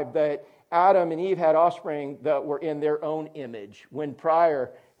 5, that Adam and Eve had offspring that were in their own image, when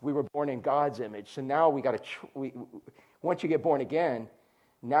prior we were born in God's image. So now once you get born again,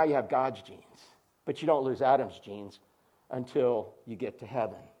 now you have God's genes. But you don't lose Adam's genes until you get to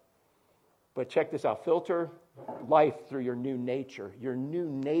heaven. But check this out. Filter life through your new nature. Your new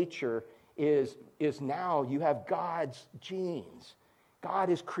nature is now you have God's genes. God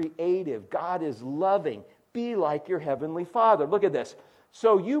is creative. God is loving. Be like your heavenly Father. Look at this.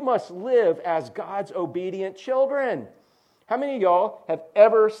 So you must live as God's obedient children. How many of y'all have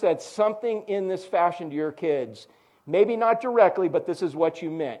ever said something in this fashion to your kids? Maybe not directly, but this is what you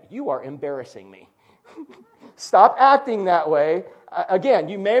meant. You are embarrassing me. Stop acting that way. Again,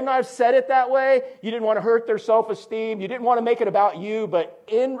 you may not have said it that way. You didn't want to hurt their self-esteem. You didn't want to make it about you. But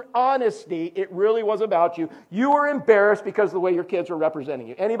in honesty, it really was about you. You were embarrassed because of the way your kids were representing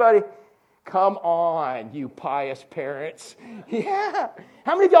you. Anybody? Come on, you pious parents. Yeah.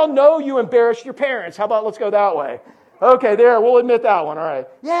 How many of y'all know you embarrassed your parents? How about let's go that way? Okay, there, we'll admit that one. All right.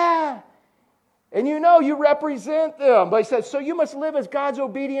 Yeah. And you know you represent them. But he says, so you must live as God's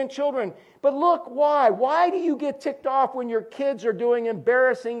obedient children. But look, why? Why do you get ticked off when your kids are doing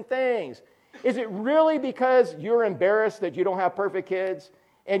embarrassing things? Is it really because you're embarrassed that you don't have perfect kids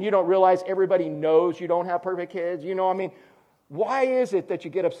and you don't realize everybody knows you don't have perfect kids? You know, I mean, why is it that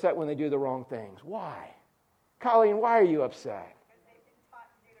you get upset when they do the wrong things? Why? Colleen, why are you upset? Because they've been taught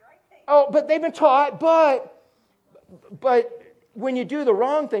to do the right thing. Oh, but they've been taught, but when you do the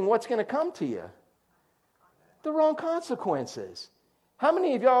wrong thing, what's going to come to you? The wrong consequences. How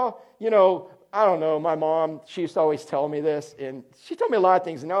many of y'all, I don't know, my mom, she used to always tell me this, and she told me a lot of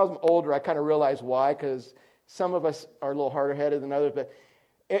things, and now as I'm older, I kind of realize why, because some of us are a little harder-headed than others, but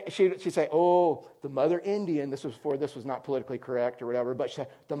she'd say, oh, the mother Indian, this was before this was not politically correct or whatever, but she said,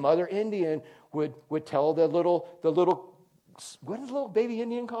 the mother Indian would tell the little, what is the little baby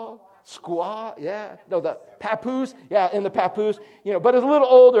Indian called? Squaw, yeah. No, the papoose, yeah, in the papoose, but it's a little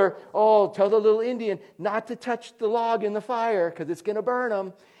older. Oh, tell the little Indian not to touch the log in the fire because it's going to burn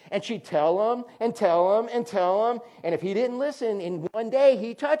him. And she'd tell him and tell him and tell him. And if he didn't listen, in one day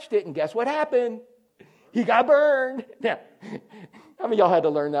he touched it, and guess what happened? He got burned. Now, how many of y'all had to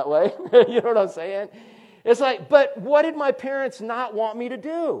learn that way? You know what I'm saying? It's like, but what did my parents not want me to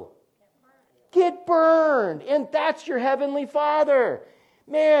do? Get burned. And that's your heavenly Father.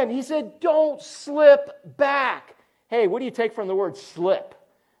 Man, he said, don't slip back. Hey, what do you take from the word slip?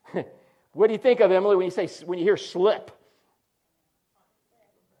 What do you think of, Emily, when you hear slip?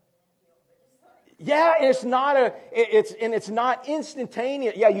 Yeah, it's not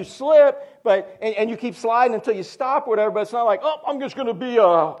instantaneous. Yeah, you slip, and you keep sliding until you stop, or whatever. But it's not like, oh, I'm just going to be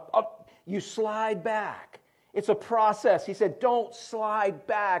you slide back. It's a process. He said, don't slide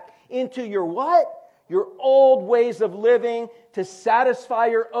back into your what? Your old ways of living to satisfy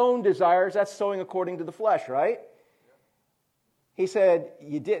your own desires. That's sowing according to the flesh, right? He said,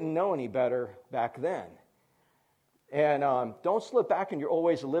 you didn't know any better back then. And don't slip back in your old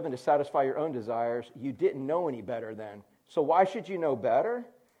ways of living to satisfy your own desires. You didn't know any better then. So why should you know better?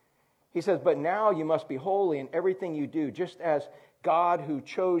 He says, but now you must be holy in everything you do, just as God who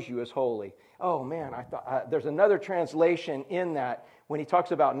chose you is holy. Oh man, I thought there's another translation in that when he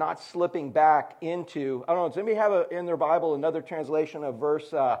talks about not slipping back into, I don't know, does anybody have in their Bible another translation of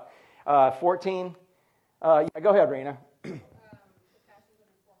verse 14? Yeah, go ahead, Raina.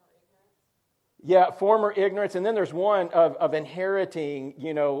 Yeah, former ignorance. And then there's one of inheriting,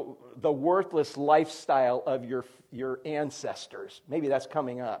 the worthless lifestyle of your ancestors. Maybe that's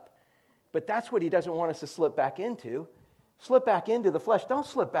coming up. But that's what he doesn't want us to slip back into. Slip back into the flesh. Don't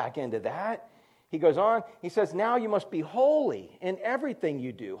slip back into that. He goes on, he says, now you must be holy in everything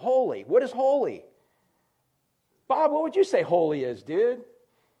you do. Holy. What is holy? Bob, what would you say holy is, dude?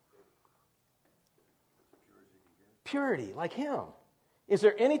 Purity, like him. Is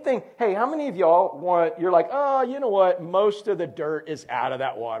there anything, hey, how many of y'all you're like, oh, you know what? Most of the dirt is out of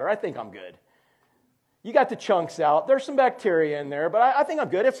that water. I think I'm good. You got the chunks out. There's some bacteria in there, but I think I'm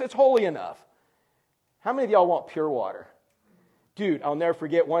good. It's holy enough. How many of y'all want pure water? Dude, I'll never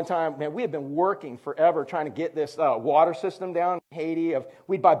forget one time, man, we had been working forever trying to get this water system down in Haiti.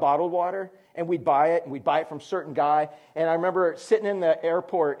 We'd buy bottled water, and we'd buy it from a certain guy. And I remember sitting in the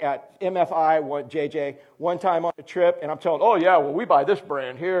airport at MFI, JJ, one time on a trip, and I'm telling, oh yeah, well, we buy this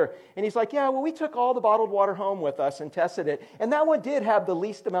brand here. And he's like, yeah, well, we took all the bottled water home with us and tested it, and that one did have the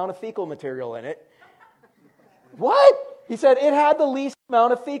least amount of fecal material in it. What? He said it had the least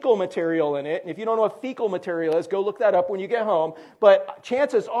amount of fecal material in it. And if you don't know what fecal material is, go look that up when you get home. But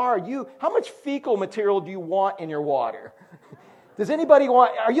chances are, how much fecal material do you want in your water? Does anybody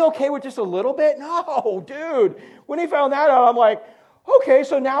are you okay with just a little bit? No, dude. When he found that out, I'm like, okay,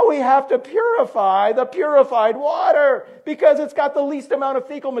 so now we have to purify the purified water because it's got the least amount of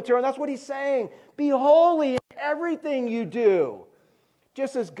fecal material. And that's what he's saying. Be holy in everything you do,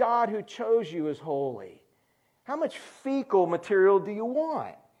 just as God who chose you is holy. How much fecal material do you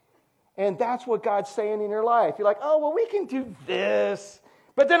want? And that's what God's saying in your life. You're like, oh, well, we can do this,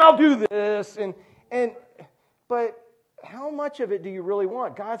 but then I'll do this. But how much of it do you really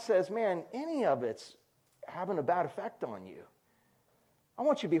want? God says, man, any of it's having a bad effect on you. I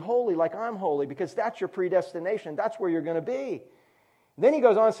want you to be holy like I'm holy, because that's your predestination. That's where you're going to be. Then he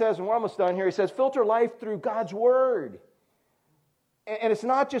goes on and says, and we're almost done here, he says, filter life through God's Word. And it's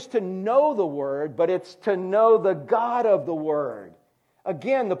not just to know the Word, but it's to know the God of the Word.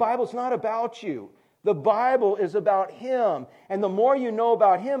 Again, the Bible's not about you. The Bible is about Him. And the more you know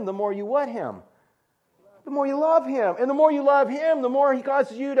about Him, the more you what Him? The more you love Him. And the more you love Him, the more He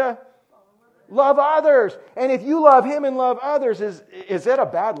causes you to love others. And if you love Him and love others, is it a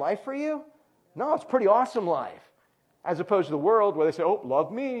bad life for you? No, it's a pretty awesome life. As opposed to the world where they say, oh,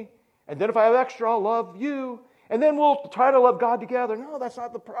 love me. And then if I have extra, I'll love you. And then we'll try to love God together. No, that's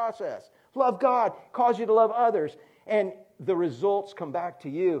not the process. Love God, cause you to love others. And the results come back to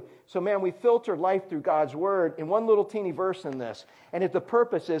you. So, man, we filter life through God's Word in one little teeny verse in this. And if the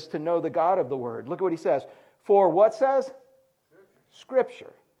purpose is to know the God of the Word. Look at what he says. For what says?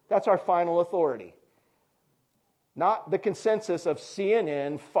 Scripture. That's our final authority. Not the consensus of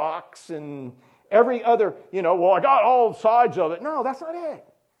CNN, Fox, and every other, well, I got all sides of it. No, that's not it.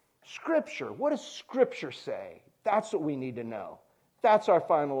 Scripture. What does Scripture say? That's what we need to know. That's our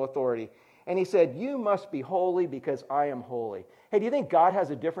final authority. And he said, you must be holy because I am holy. Hey, do you think God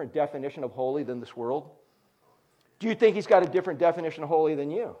has a different definition of holy than this world? Do you think He's got a different definition of holy than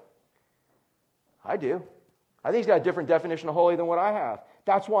you? I do. I think He's got a different definition of holy than what I have.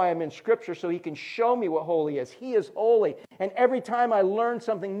 That's why I'm in Scripture, so He can show me what holy is. He is holy. And every time I learn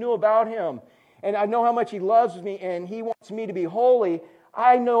something new about Him, and I know how much He loves me and He wants me to be holy,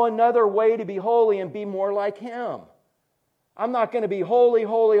 I know another way to be holy and be more like Him. I'm not going to be holy,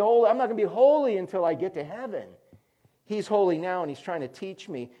 holy, holy. I'm not going to be holy until I get to heaven. He's holy now and He's trying to teach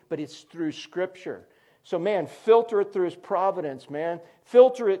me, but it's through Scripture. So, man, filter it through His providence, man.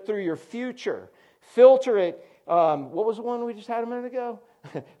 Filter it through your future. Filter it. What was the one we just had a minute ago?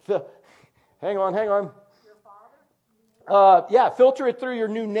 Hang on. Your Father? Filter it through your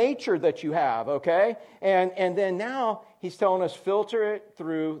new nature that you have, okay? And then now he's telling us filter it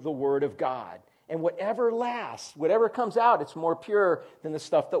through the Word of God. And whatever lasts, whatever comes out, it's more pure than the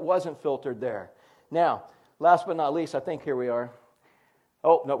stuff that wasn't filtered there. Now, last but not least, I think here we are.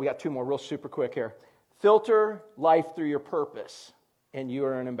 Oh, no, we got two more real super quick here. Filter life through your purpose, and you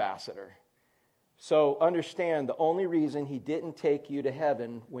are an ambassador. So understand, the only reason He didn't take you to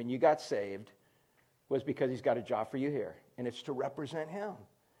heaven when you got saved was because He's got a job for you here, and it's to represent Him.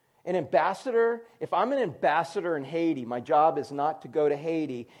 An ambassador, if I'm an ambassador in Haiti, my job is not to go to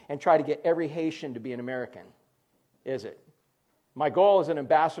Haiti and try to get every Haitian to be an American, is it? My goal as an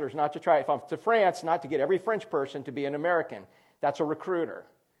ambassador is not to try, if I'm to France, not to get every French person to be an American. That's a recruiter.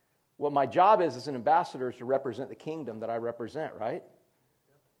 What my job is as an ambassador is to represent the kingdom that I represent, right?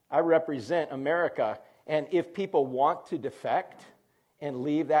 I represent America, and if people want to defect and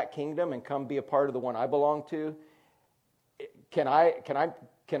leave that kingdom and come be a part of the one I belong to, can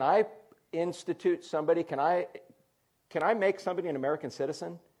I institute somebody? Can I make somebody an American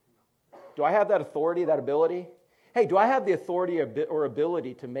citizen? Do I have that authority, that ability? Hey, do I have the authority or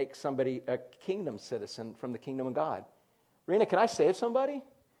ability to make somebody a kingdom citizen from the kingdom of God? Rena, can I save somebody?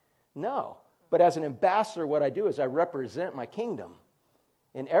 No. But as an ambassador, what I do is I represent my kingdom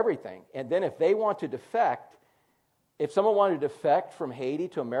in everything. And then if they want to defect, if someone wanted to defect from Haiti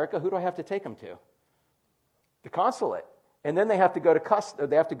to America, who do I have to take them to? The consulate. And then they have to go to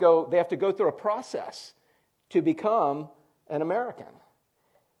they have to go through a process to become an American.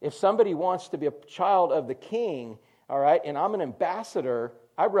 If somebody wants to be a child of the king, all right, and I'm an ambassador,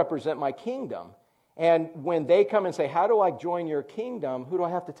 I represent my kingdom. And when they come and say, how do I join your kingdom, who do I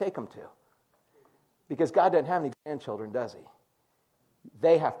have to take them to? Because God doesn't have any grandchildren, does He?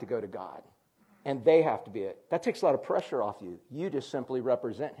 They have to go to God. And they have to be it. That takes a lot of pressure off you. You just simply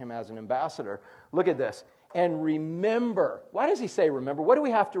represent Him as an ambassador. Look at this. And remember. Why does He say remember? What do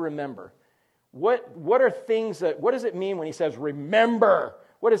we have to remember? What are things what does it mean when He says remember?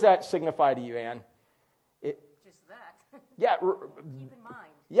 What does that signify to you, Ann? Just that. Yeah. Keep in mind.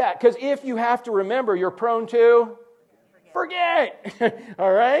 Yeah, because if you have to remember, you're prone to forget.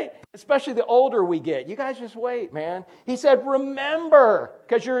 All right? Especially the older we get. You guys just wait, man. He said, remember,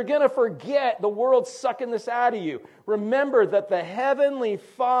 because you're going to forget. The world's sucking this out of you. Remember that the Heavenly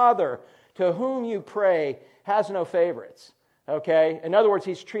Father to whom you pray has no favorites. Okay? In other words,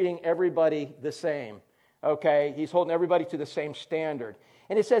 He's treating everybody the same. Okay? He's holding everybody to the same standard.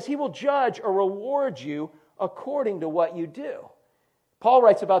 And it says He will judge or reward you according to what you do. Paul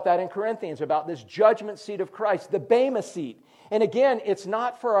writes about that in Corinthians, about this judgment seat of Christ, the Bema seat. And again, it's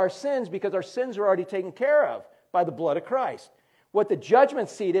not for our sins because our sins are already taken care of by the blood of Christ. What the judgment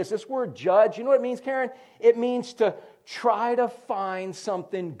seat is, this word judge, you know what it means, Karen? It means to try to find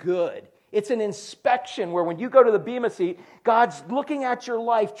something good. It's an inspection where when you go to the Bema seat, God's looking at your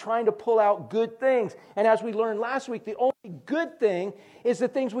life trying to pull out good things. And as we learned last week, the only good thing is the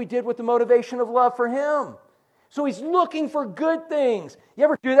things we did with the motivation of love for Him. So He's looking for good things. You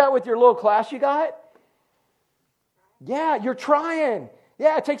ever do that with your little class you got? Yeah, you're trying.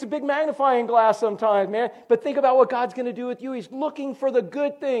 Yeah, it takes a big magnifying glass sometimes, man. But think about what God's going to do with you. He's looking for the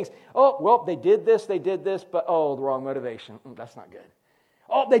good things. Oh, well, they did this, but the wrong motivation. That's not good.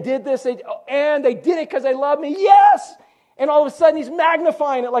 Oh, they did this, and they did it because they love me. Yes! And all of a sudden, He's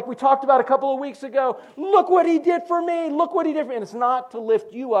magnifying it like we talked about a couple of weeks ago. Look what He did for me. Look what He did for me. And it's not to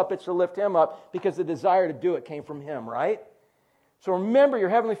lift you up, it's to lift Him up because the desire to do it came from Him, right? So remember, your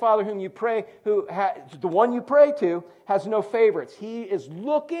Heavenly Father whom you pray, the one you pray to, has no favorites. He is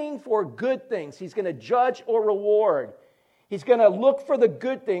looking for good things. He's going to judge or reward. He's going to look for the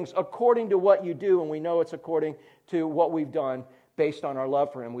good things according to what you do, and we know it's according to what we've done based on our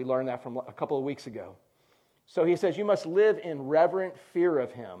love for Him. We learned that from a couple of weeks ago. So He says, you must live in reverent fear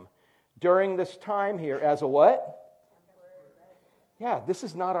of Him during this time here as a what? Yeah, this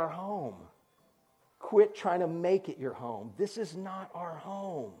is not our home. Quit trying to make it your home. This is not our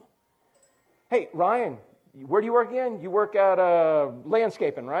home. Hey, Ryan, where do you work again? You work at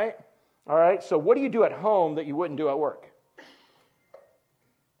landscaping, right? All right, so what do you do at home that you wouldn't do at work?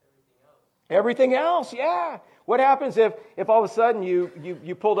 Everything else, yeah. What happens if all of a sudden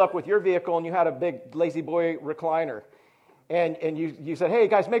you pulled up with your vehicle and you had a big lazy boy recliner and you said, hey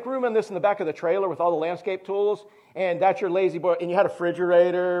guys, make room in this in the back of the trailer with all the landscape tools, and that's your lazy boy, and you had a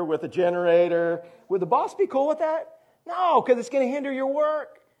refrigerator with a generator. Would the boss be cool with that? No, because it's going to hinder your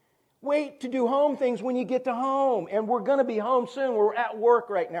work. Wait to do home things when you get to home, and we're going to be home soon. We're at work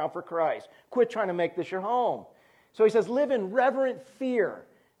right now for Christ. Quit trying to make this your home. So He says, live in reverent fear.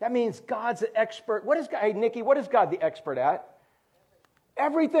 That means God's the expert. Hey, Nikki, what is God the expert at?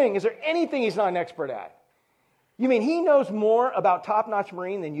 Everything. Is there anything He's not an expert at? You mean He knows more about top-notch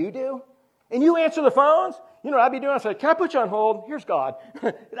Marine than you do? And you answer the phones? You know what I'd be doing? I'd say, can I put you on hold? Here's God.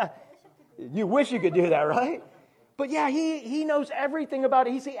 You wish you could do that, right? But yeah, he knows everything about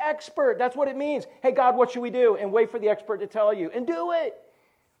it. He's the expert. That's what it means. Hey, God, what should we do? And wait for the expert to tell you. And do it.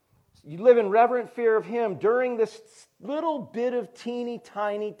 You live in reverent fear of Him during this little bit of teeny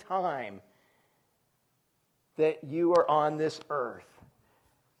tiny time that you are on this earth.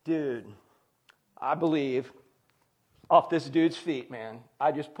 Dude, I believe off this dude's feet, man,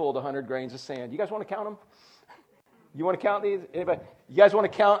 I just pulled 100 grains of sand. You guys want to count them? You want to count these? Anybody? You guys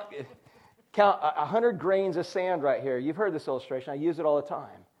want to count 100 grains of sand right here? You've heard this illustration. I use it all the time.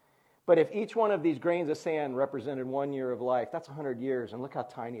 But if each one of these grains of sand represented 1 year of life, that's 100 years, and look how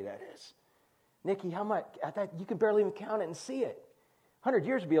tiny that is. Nikki, how much? You can barely even count it and see it. 100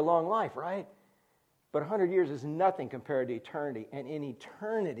 years would be a long life, right? But 100 years is nothing compared to eternity, and in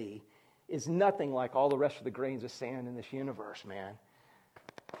eternity is nothing like all the rest of the grains of sand in this universe, man.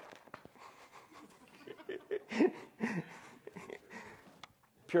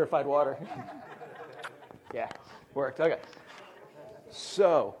 Purified water. Yeah, worked. Okay.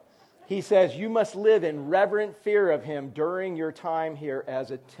 So, He says, you must live in reverent fear of Him during your time here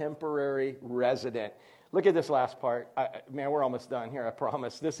as a temporary resident. Look at this last part. Man, we're almost done here, I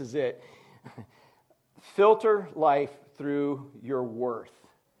promise. This is it. Filter life through your worth.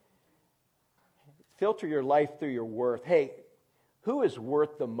 Filter your life through your worth. Hey, who is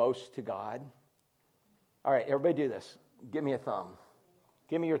worth the most to God? All right, everybody do this. Give me a thumb.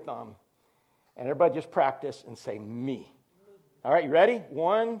 Give me your thumb. And everybody just practice and say, me. All right, you ready?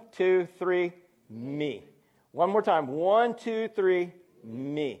 1, 2, 3, me. One more time. 1, 2, 3,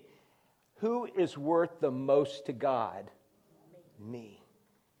 me. Who is worth the most to God? Me.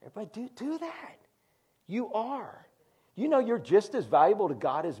 Everybody do that. You are. You know you're just as valuable to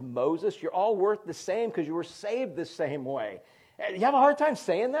God as Moses. You're all worth the same because you were saved the same way. You have a hard time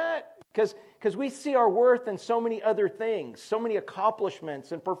saying that? Because we see our worth in so many other things, so many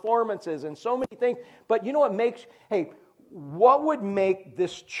accomplishments and performances and so many things. But you know what makes, hey, what would make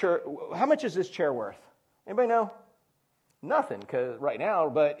this chair, how much is this chair worth? Anybody know? Nothing, because right now,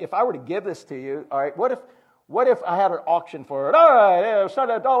 but if I were to give this to you, all right, what if I had an auction for it? All right, it's not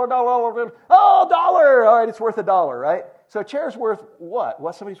 $1, oh, $1. All right, it's worth $1, right? So a chair's worth what?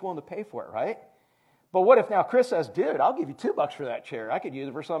 What somebody's willing to pay for it, right? But what if now Chris says, dude, I'll give you $2 for that chair. I could use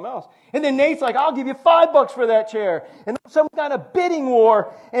it for something else. And then Nate's like, I'll give you $5 for that chair. And some kind of bidding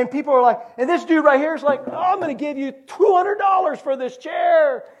war. And people are like, and this dude right here is like, oh, I'm going to give you $200 for this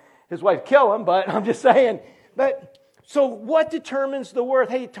chair. His wife kill him, but I'm just saying. But so what determines the worth?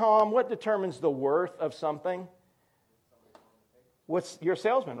 Hey, Tom, what determines the worth of something? You're a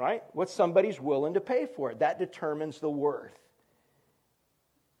salesman, right? What somebody's willing to pay for it. That determines the worth.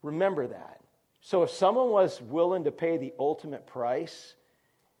 Remember that. So if someone was willing to pay the ultimate price,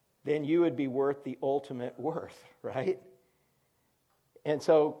 then you would be worth the ultimate worth, right? And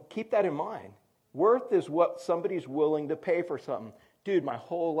so keep that in mind. Worth is what somebody's willing to pay for something. Dude, my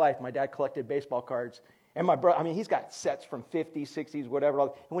whole life, my dad collected baseball cards. And my brother, he's got sets from 50s, 60s, whatever.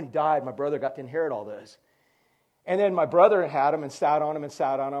 And when he died, my brother got to inherit all those. And then my brother had them and sat on them and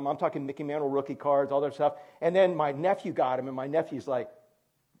sat on them. I'm talking Mickey Mantle rookie cards, all that stuff. And then my nephew got them, and my nephew's like,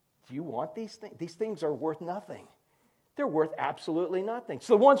 do you want these things? These things are worth nothing. They're worth absolutely nothing.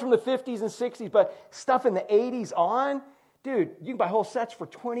 So the ones from the 50s and 60s, but stuff in the 80s on, dude, you can buy whole sets for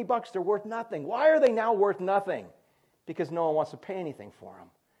 $20. They're worth nothing. Why are they now worth nothing? Because no one wants to pay anything for them.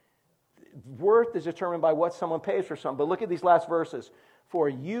 Worth is determined by what someone pays for something. But look at these last verses. For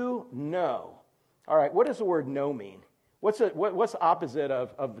you know. All right, what does the word know mean? What's the opposite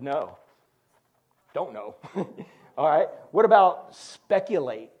of know? Don't know. All right, what about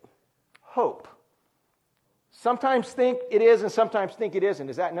speculate? Hope. Sometimes think it is and sometimes think it isn't.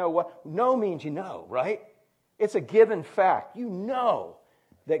 Does that know what? Know means you know, right? It's a given fact. You know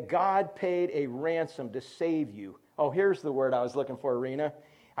that God paid a ransom to save you. Oh, here's the word I was looking for, Arena.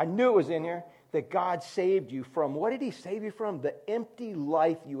 I knew it was in here. That God saved you from, what did he save you from? The empty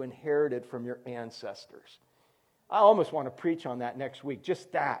life you inherited from your ancestors. I almost want to preach on that next week,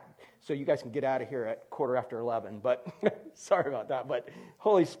 just that, so you guys can get out of here at 11:15. But sorry about that. But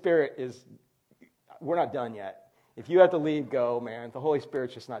Holy Spirit we're not done yet. If you have to leave, go, man. The Holy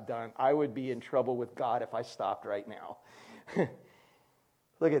Spirit's just not done. I would be in trouble with God if I stopped right now.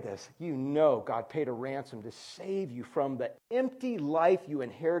 Look at this. You know God paid a ransom to save you from the empty life you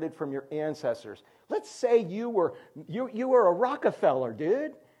inherited from your ancestors. Let's say you were a Rockefeller,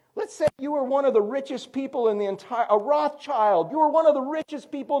 dude. Let's say you were one of the richest people in a Rothschild. You were one of the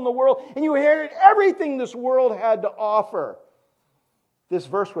richest people in the world, and you inherited everything this world had to offer. This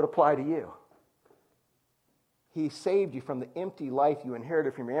verse would apply to you. He saved you from the empty life you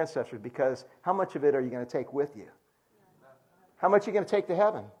inherited from your ancestors, because how much of it are you going to take with you? How much are you going to take to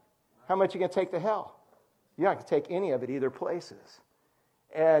heaven? How much are you going to take to hell? You're not going to take any of it either places.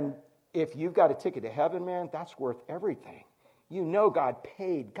 And if you've got a ticket to heaven, man, that's worth everything. You know God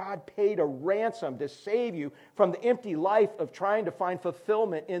paid a ransom to save you from the empty life of trying to find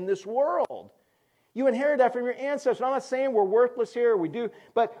fulfillment in this world. You inherited that from your ancestors. I'm not saying we're worthless here, we do,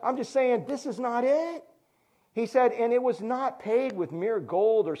 but I'm just saying this is not it. He said, and it was not paid with mere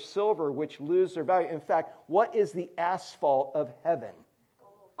gold or silver, which lose their value. In fact, what is the asphalt of heaven?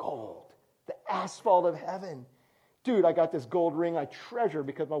 Gold. The asphalt of heaven. Dude, I got this gold ring I treasure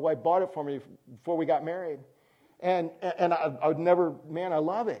because my wife bought it for me before we got married. And I would never, man, I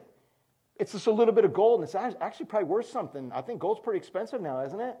love it. It's just a little bit of gold, and it's actually probably worth something. I think gold's pretty expensive now,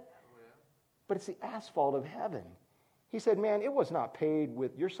 isn't it? But it's the asphalt of heaven. He said, man, it was not paid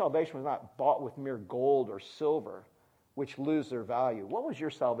with, your salvation was not bought with mere gold or silver, which lose their value. What was your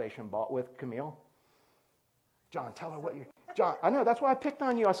salvation bought with, Camille? John, tell her what you, John, I know, that's why I picked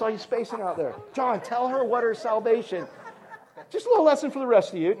on you. I saw you spacing out there. John, tell her what her salvation, just a little lesson for the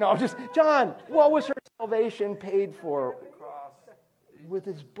rest of you. No, just, John, what was her salvation paid for? With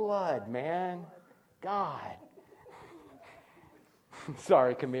his blood, man. God.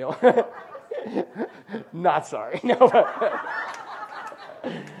 Sorry, Camille. Not sorry. No.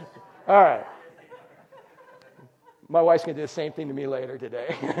 All right. My wife's going to do the same thing to me later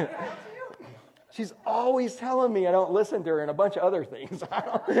today. She's always telling me I don't listen to her and a bunch of other things.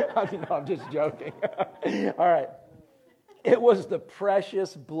 I'm just joking. All right. It was the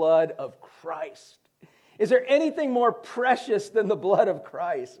precious blood of Christ. Is there anything more precious than the blood of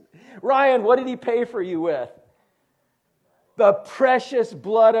Christ? Ryan, what did he pay for you with? The precious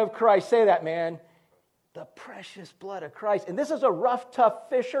blood of Christ. Say that, man. The precious blood of Christ. And this is a rough, tough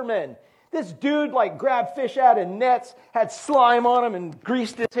fisherman. This dude grabbed fish out of nets, had slime on him and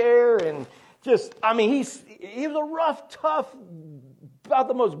greased his hair and he was a rough, tough, about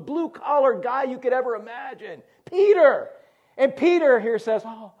the most blue-collar guy you could ever imagine. Peter. And Peter here says,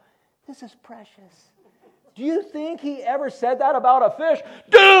 oh, this is precious. Do you think he ever said that about a fish?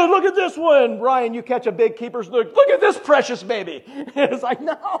 Dude, look at this one. Ryan, you catch a big keeper's look. Look at this precious baby. It's like,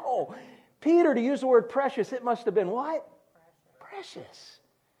 no. Peter, to use the word precious, it must have been what? Precious.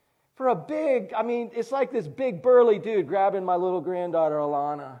 For it's like this big burly dude grabbing my little granddaughter,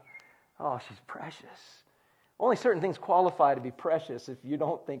 Alana. Oh, she's precious. Only certain things qualify to be precious if you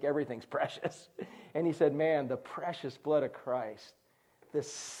don't think everything's precious. And he said, man, the precious blood of Christ, the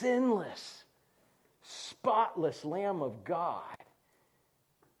sinless, spotless Lamb of God.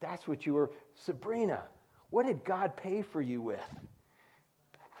 That's what you were. Sabrina, what did God pay for you with?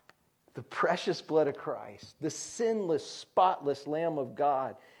 The precious blood of Christ, the sinless, spotless Lamb of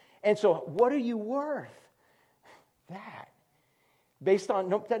God. And so what are you worth? That. Based on,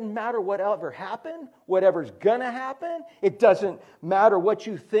 doesn't matter whatever happened, whatever's going to happen. It doesn't matter what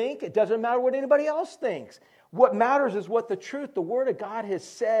you think. It doesn't matter what anybody else thinks. What matters is what the truth, the Word of God has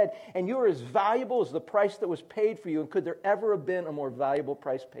said, and you are as valuable as the price that was paid for you. And could there ever have been a more valuable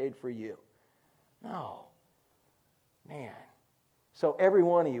price paid for you? No. Man. So every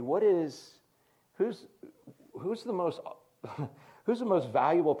one of you, who's the most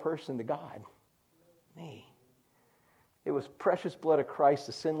valuable person to God? Me. It was precious blood of Christ,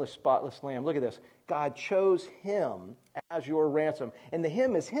 the sinless, spotless Lamb. Look at this. God chose him as your ransom. And the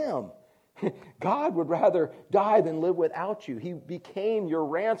him is him. God would rather die than live without you. He became your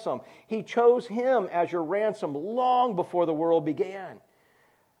ransom. He chose him as your ransom long before the world began.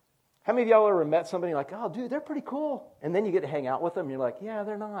 How many of y'all ever met somebody like, oh, dude, they're pretty cool. And then you get to hang out with them, and you're like, yeah,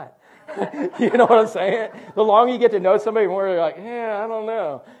 they're not. You know what I'm saying? The longer you get to know somebody, the more you're like, yeah, I don't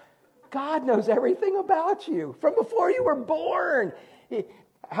know. God knows everything about you from before you were born.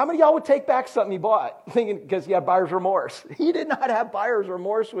 How many of y'all would take back something you bought thinking because you have buyer's remorse? He did not have buyer's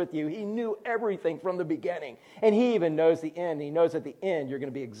remorse with you. He knew everything from the beginning. And he even knows the end. He knows at the end you're going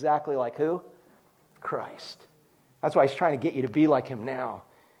to be exactly like who? Christ. That's why he's trying to get you to be like him now.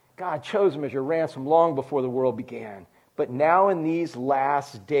 God chose him as your ransom long before the world began. But now in these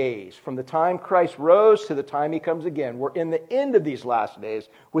last days, from the time Christ rose to the time he comes again, we're in the end of these last days,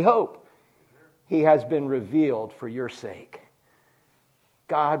 we hope. He has been revealed for your sake.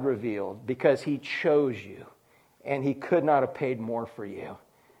 God revealed because he chose you, and he could not have paid more for you,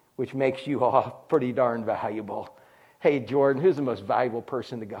 which makes you all pretty darn valuable. Hey, Jordan, who's the most valuable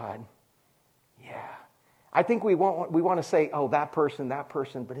person to God? Yeah. I think we want to say, oh, that person,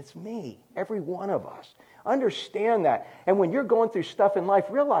 but it's me, every one of us. Understand that. And when you're going through stuff in life,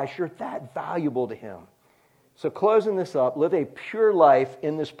 realize you're that valuable to him. So closing this up, live a pure life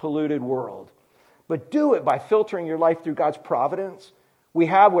in this polluted world. But do it by filtering your life through God's providence. We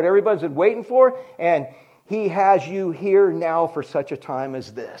have what everybody's been waiting for, and he has you here now for such a time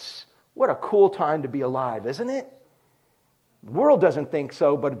as this. What a cool time to be alive, isn't it? The world doesn't think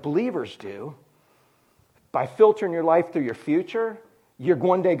so, but believers do. By filtering your life through your future, you're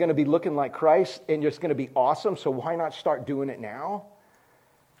one day going to be looking like Christ, and it's going to be awesome, so why not start doing it now?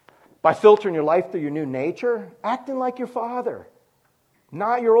 By filtering your life through your new nature, acting like your Father.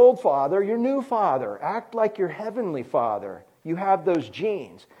 Not your old father, your new father. Act like your heavenly Father. You have those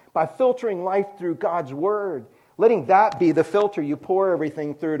genes. By filtering life through God's Word, letting that be the filter you pour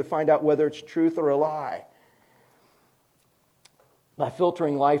everything through to find out whether it's truth or a lie. By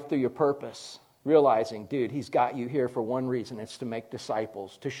filtering life through your purpose, realizing, dude, he's got you here for one reason. It's to make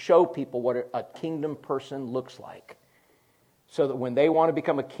disciples, to show people what a kingdom person looks like. So that when they want to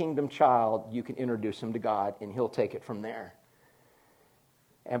become a kingdom child, you can introduce them to God, and he'll take it from there.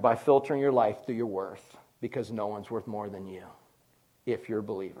 And by filtering your life through your worth, because no one's worth more than you, if you're a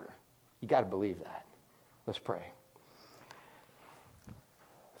believer. You got to believe that. Let's pray.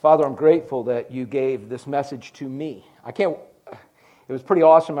 Father, I'm grateful that you gave this message to me. It was pretty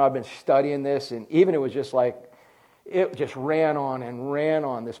awesome. I've been studying this, and even it was just like, it just ran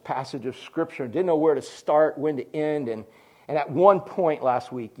on this passage of Scripture. Didn't know where to start, when to end, and at one point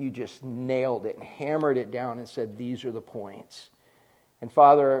last week, you just nailed it and hammered it down and said, these are the points. And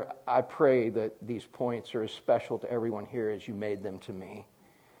Father, I pray that these points are as special to everyone here as you made them to me.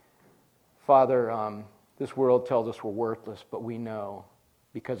 Father, this world tells us we're worthless, but we know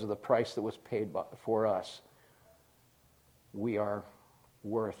because of the price that was paid for us, we are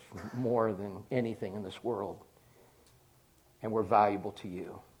worth more than anything in this world. And we're valuable to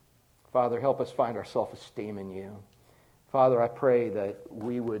you. Father, help us find our self-esteem in you. Father, I pray that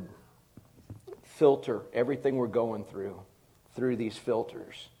we would filter everything we're going through these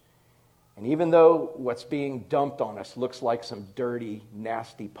filters. And even though what's being dumped on us looks like some dirty,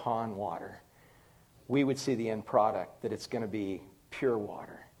 nasty pond water, we would see the end product, that it's going to be pure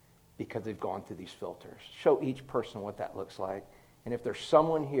water because they've gone through these filters. Show each person what that looks like. And if there's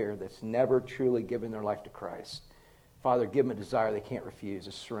someone here that's never truly given their life to Christ, Father, give them a desire they can't refuse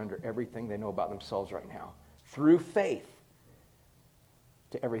to surrender everything they know about themselves right now through faith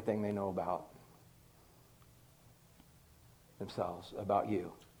to everything they know about themselves, about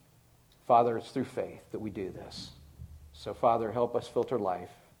you. Father, it's through faith that we do this. So, Father, help us filter life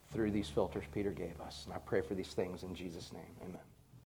through these filters Peter gave us. And I pray for these things in Jesus' name. Amen.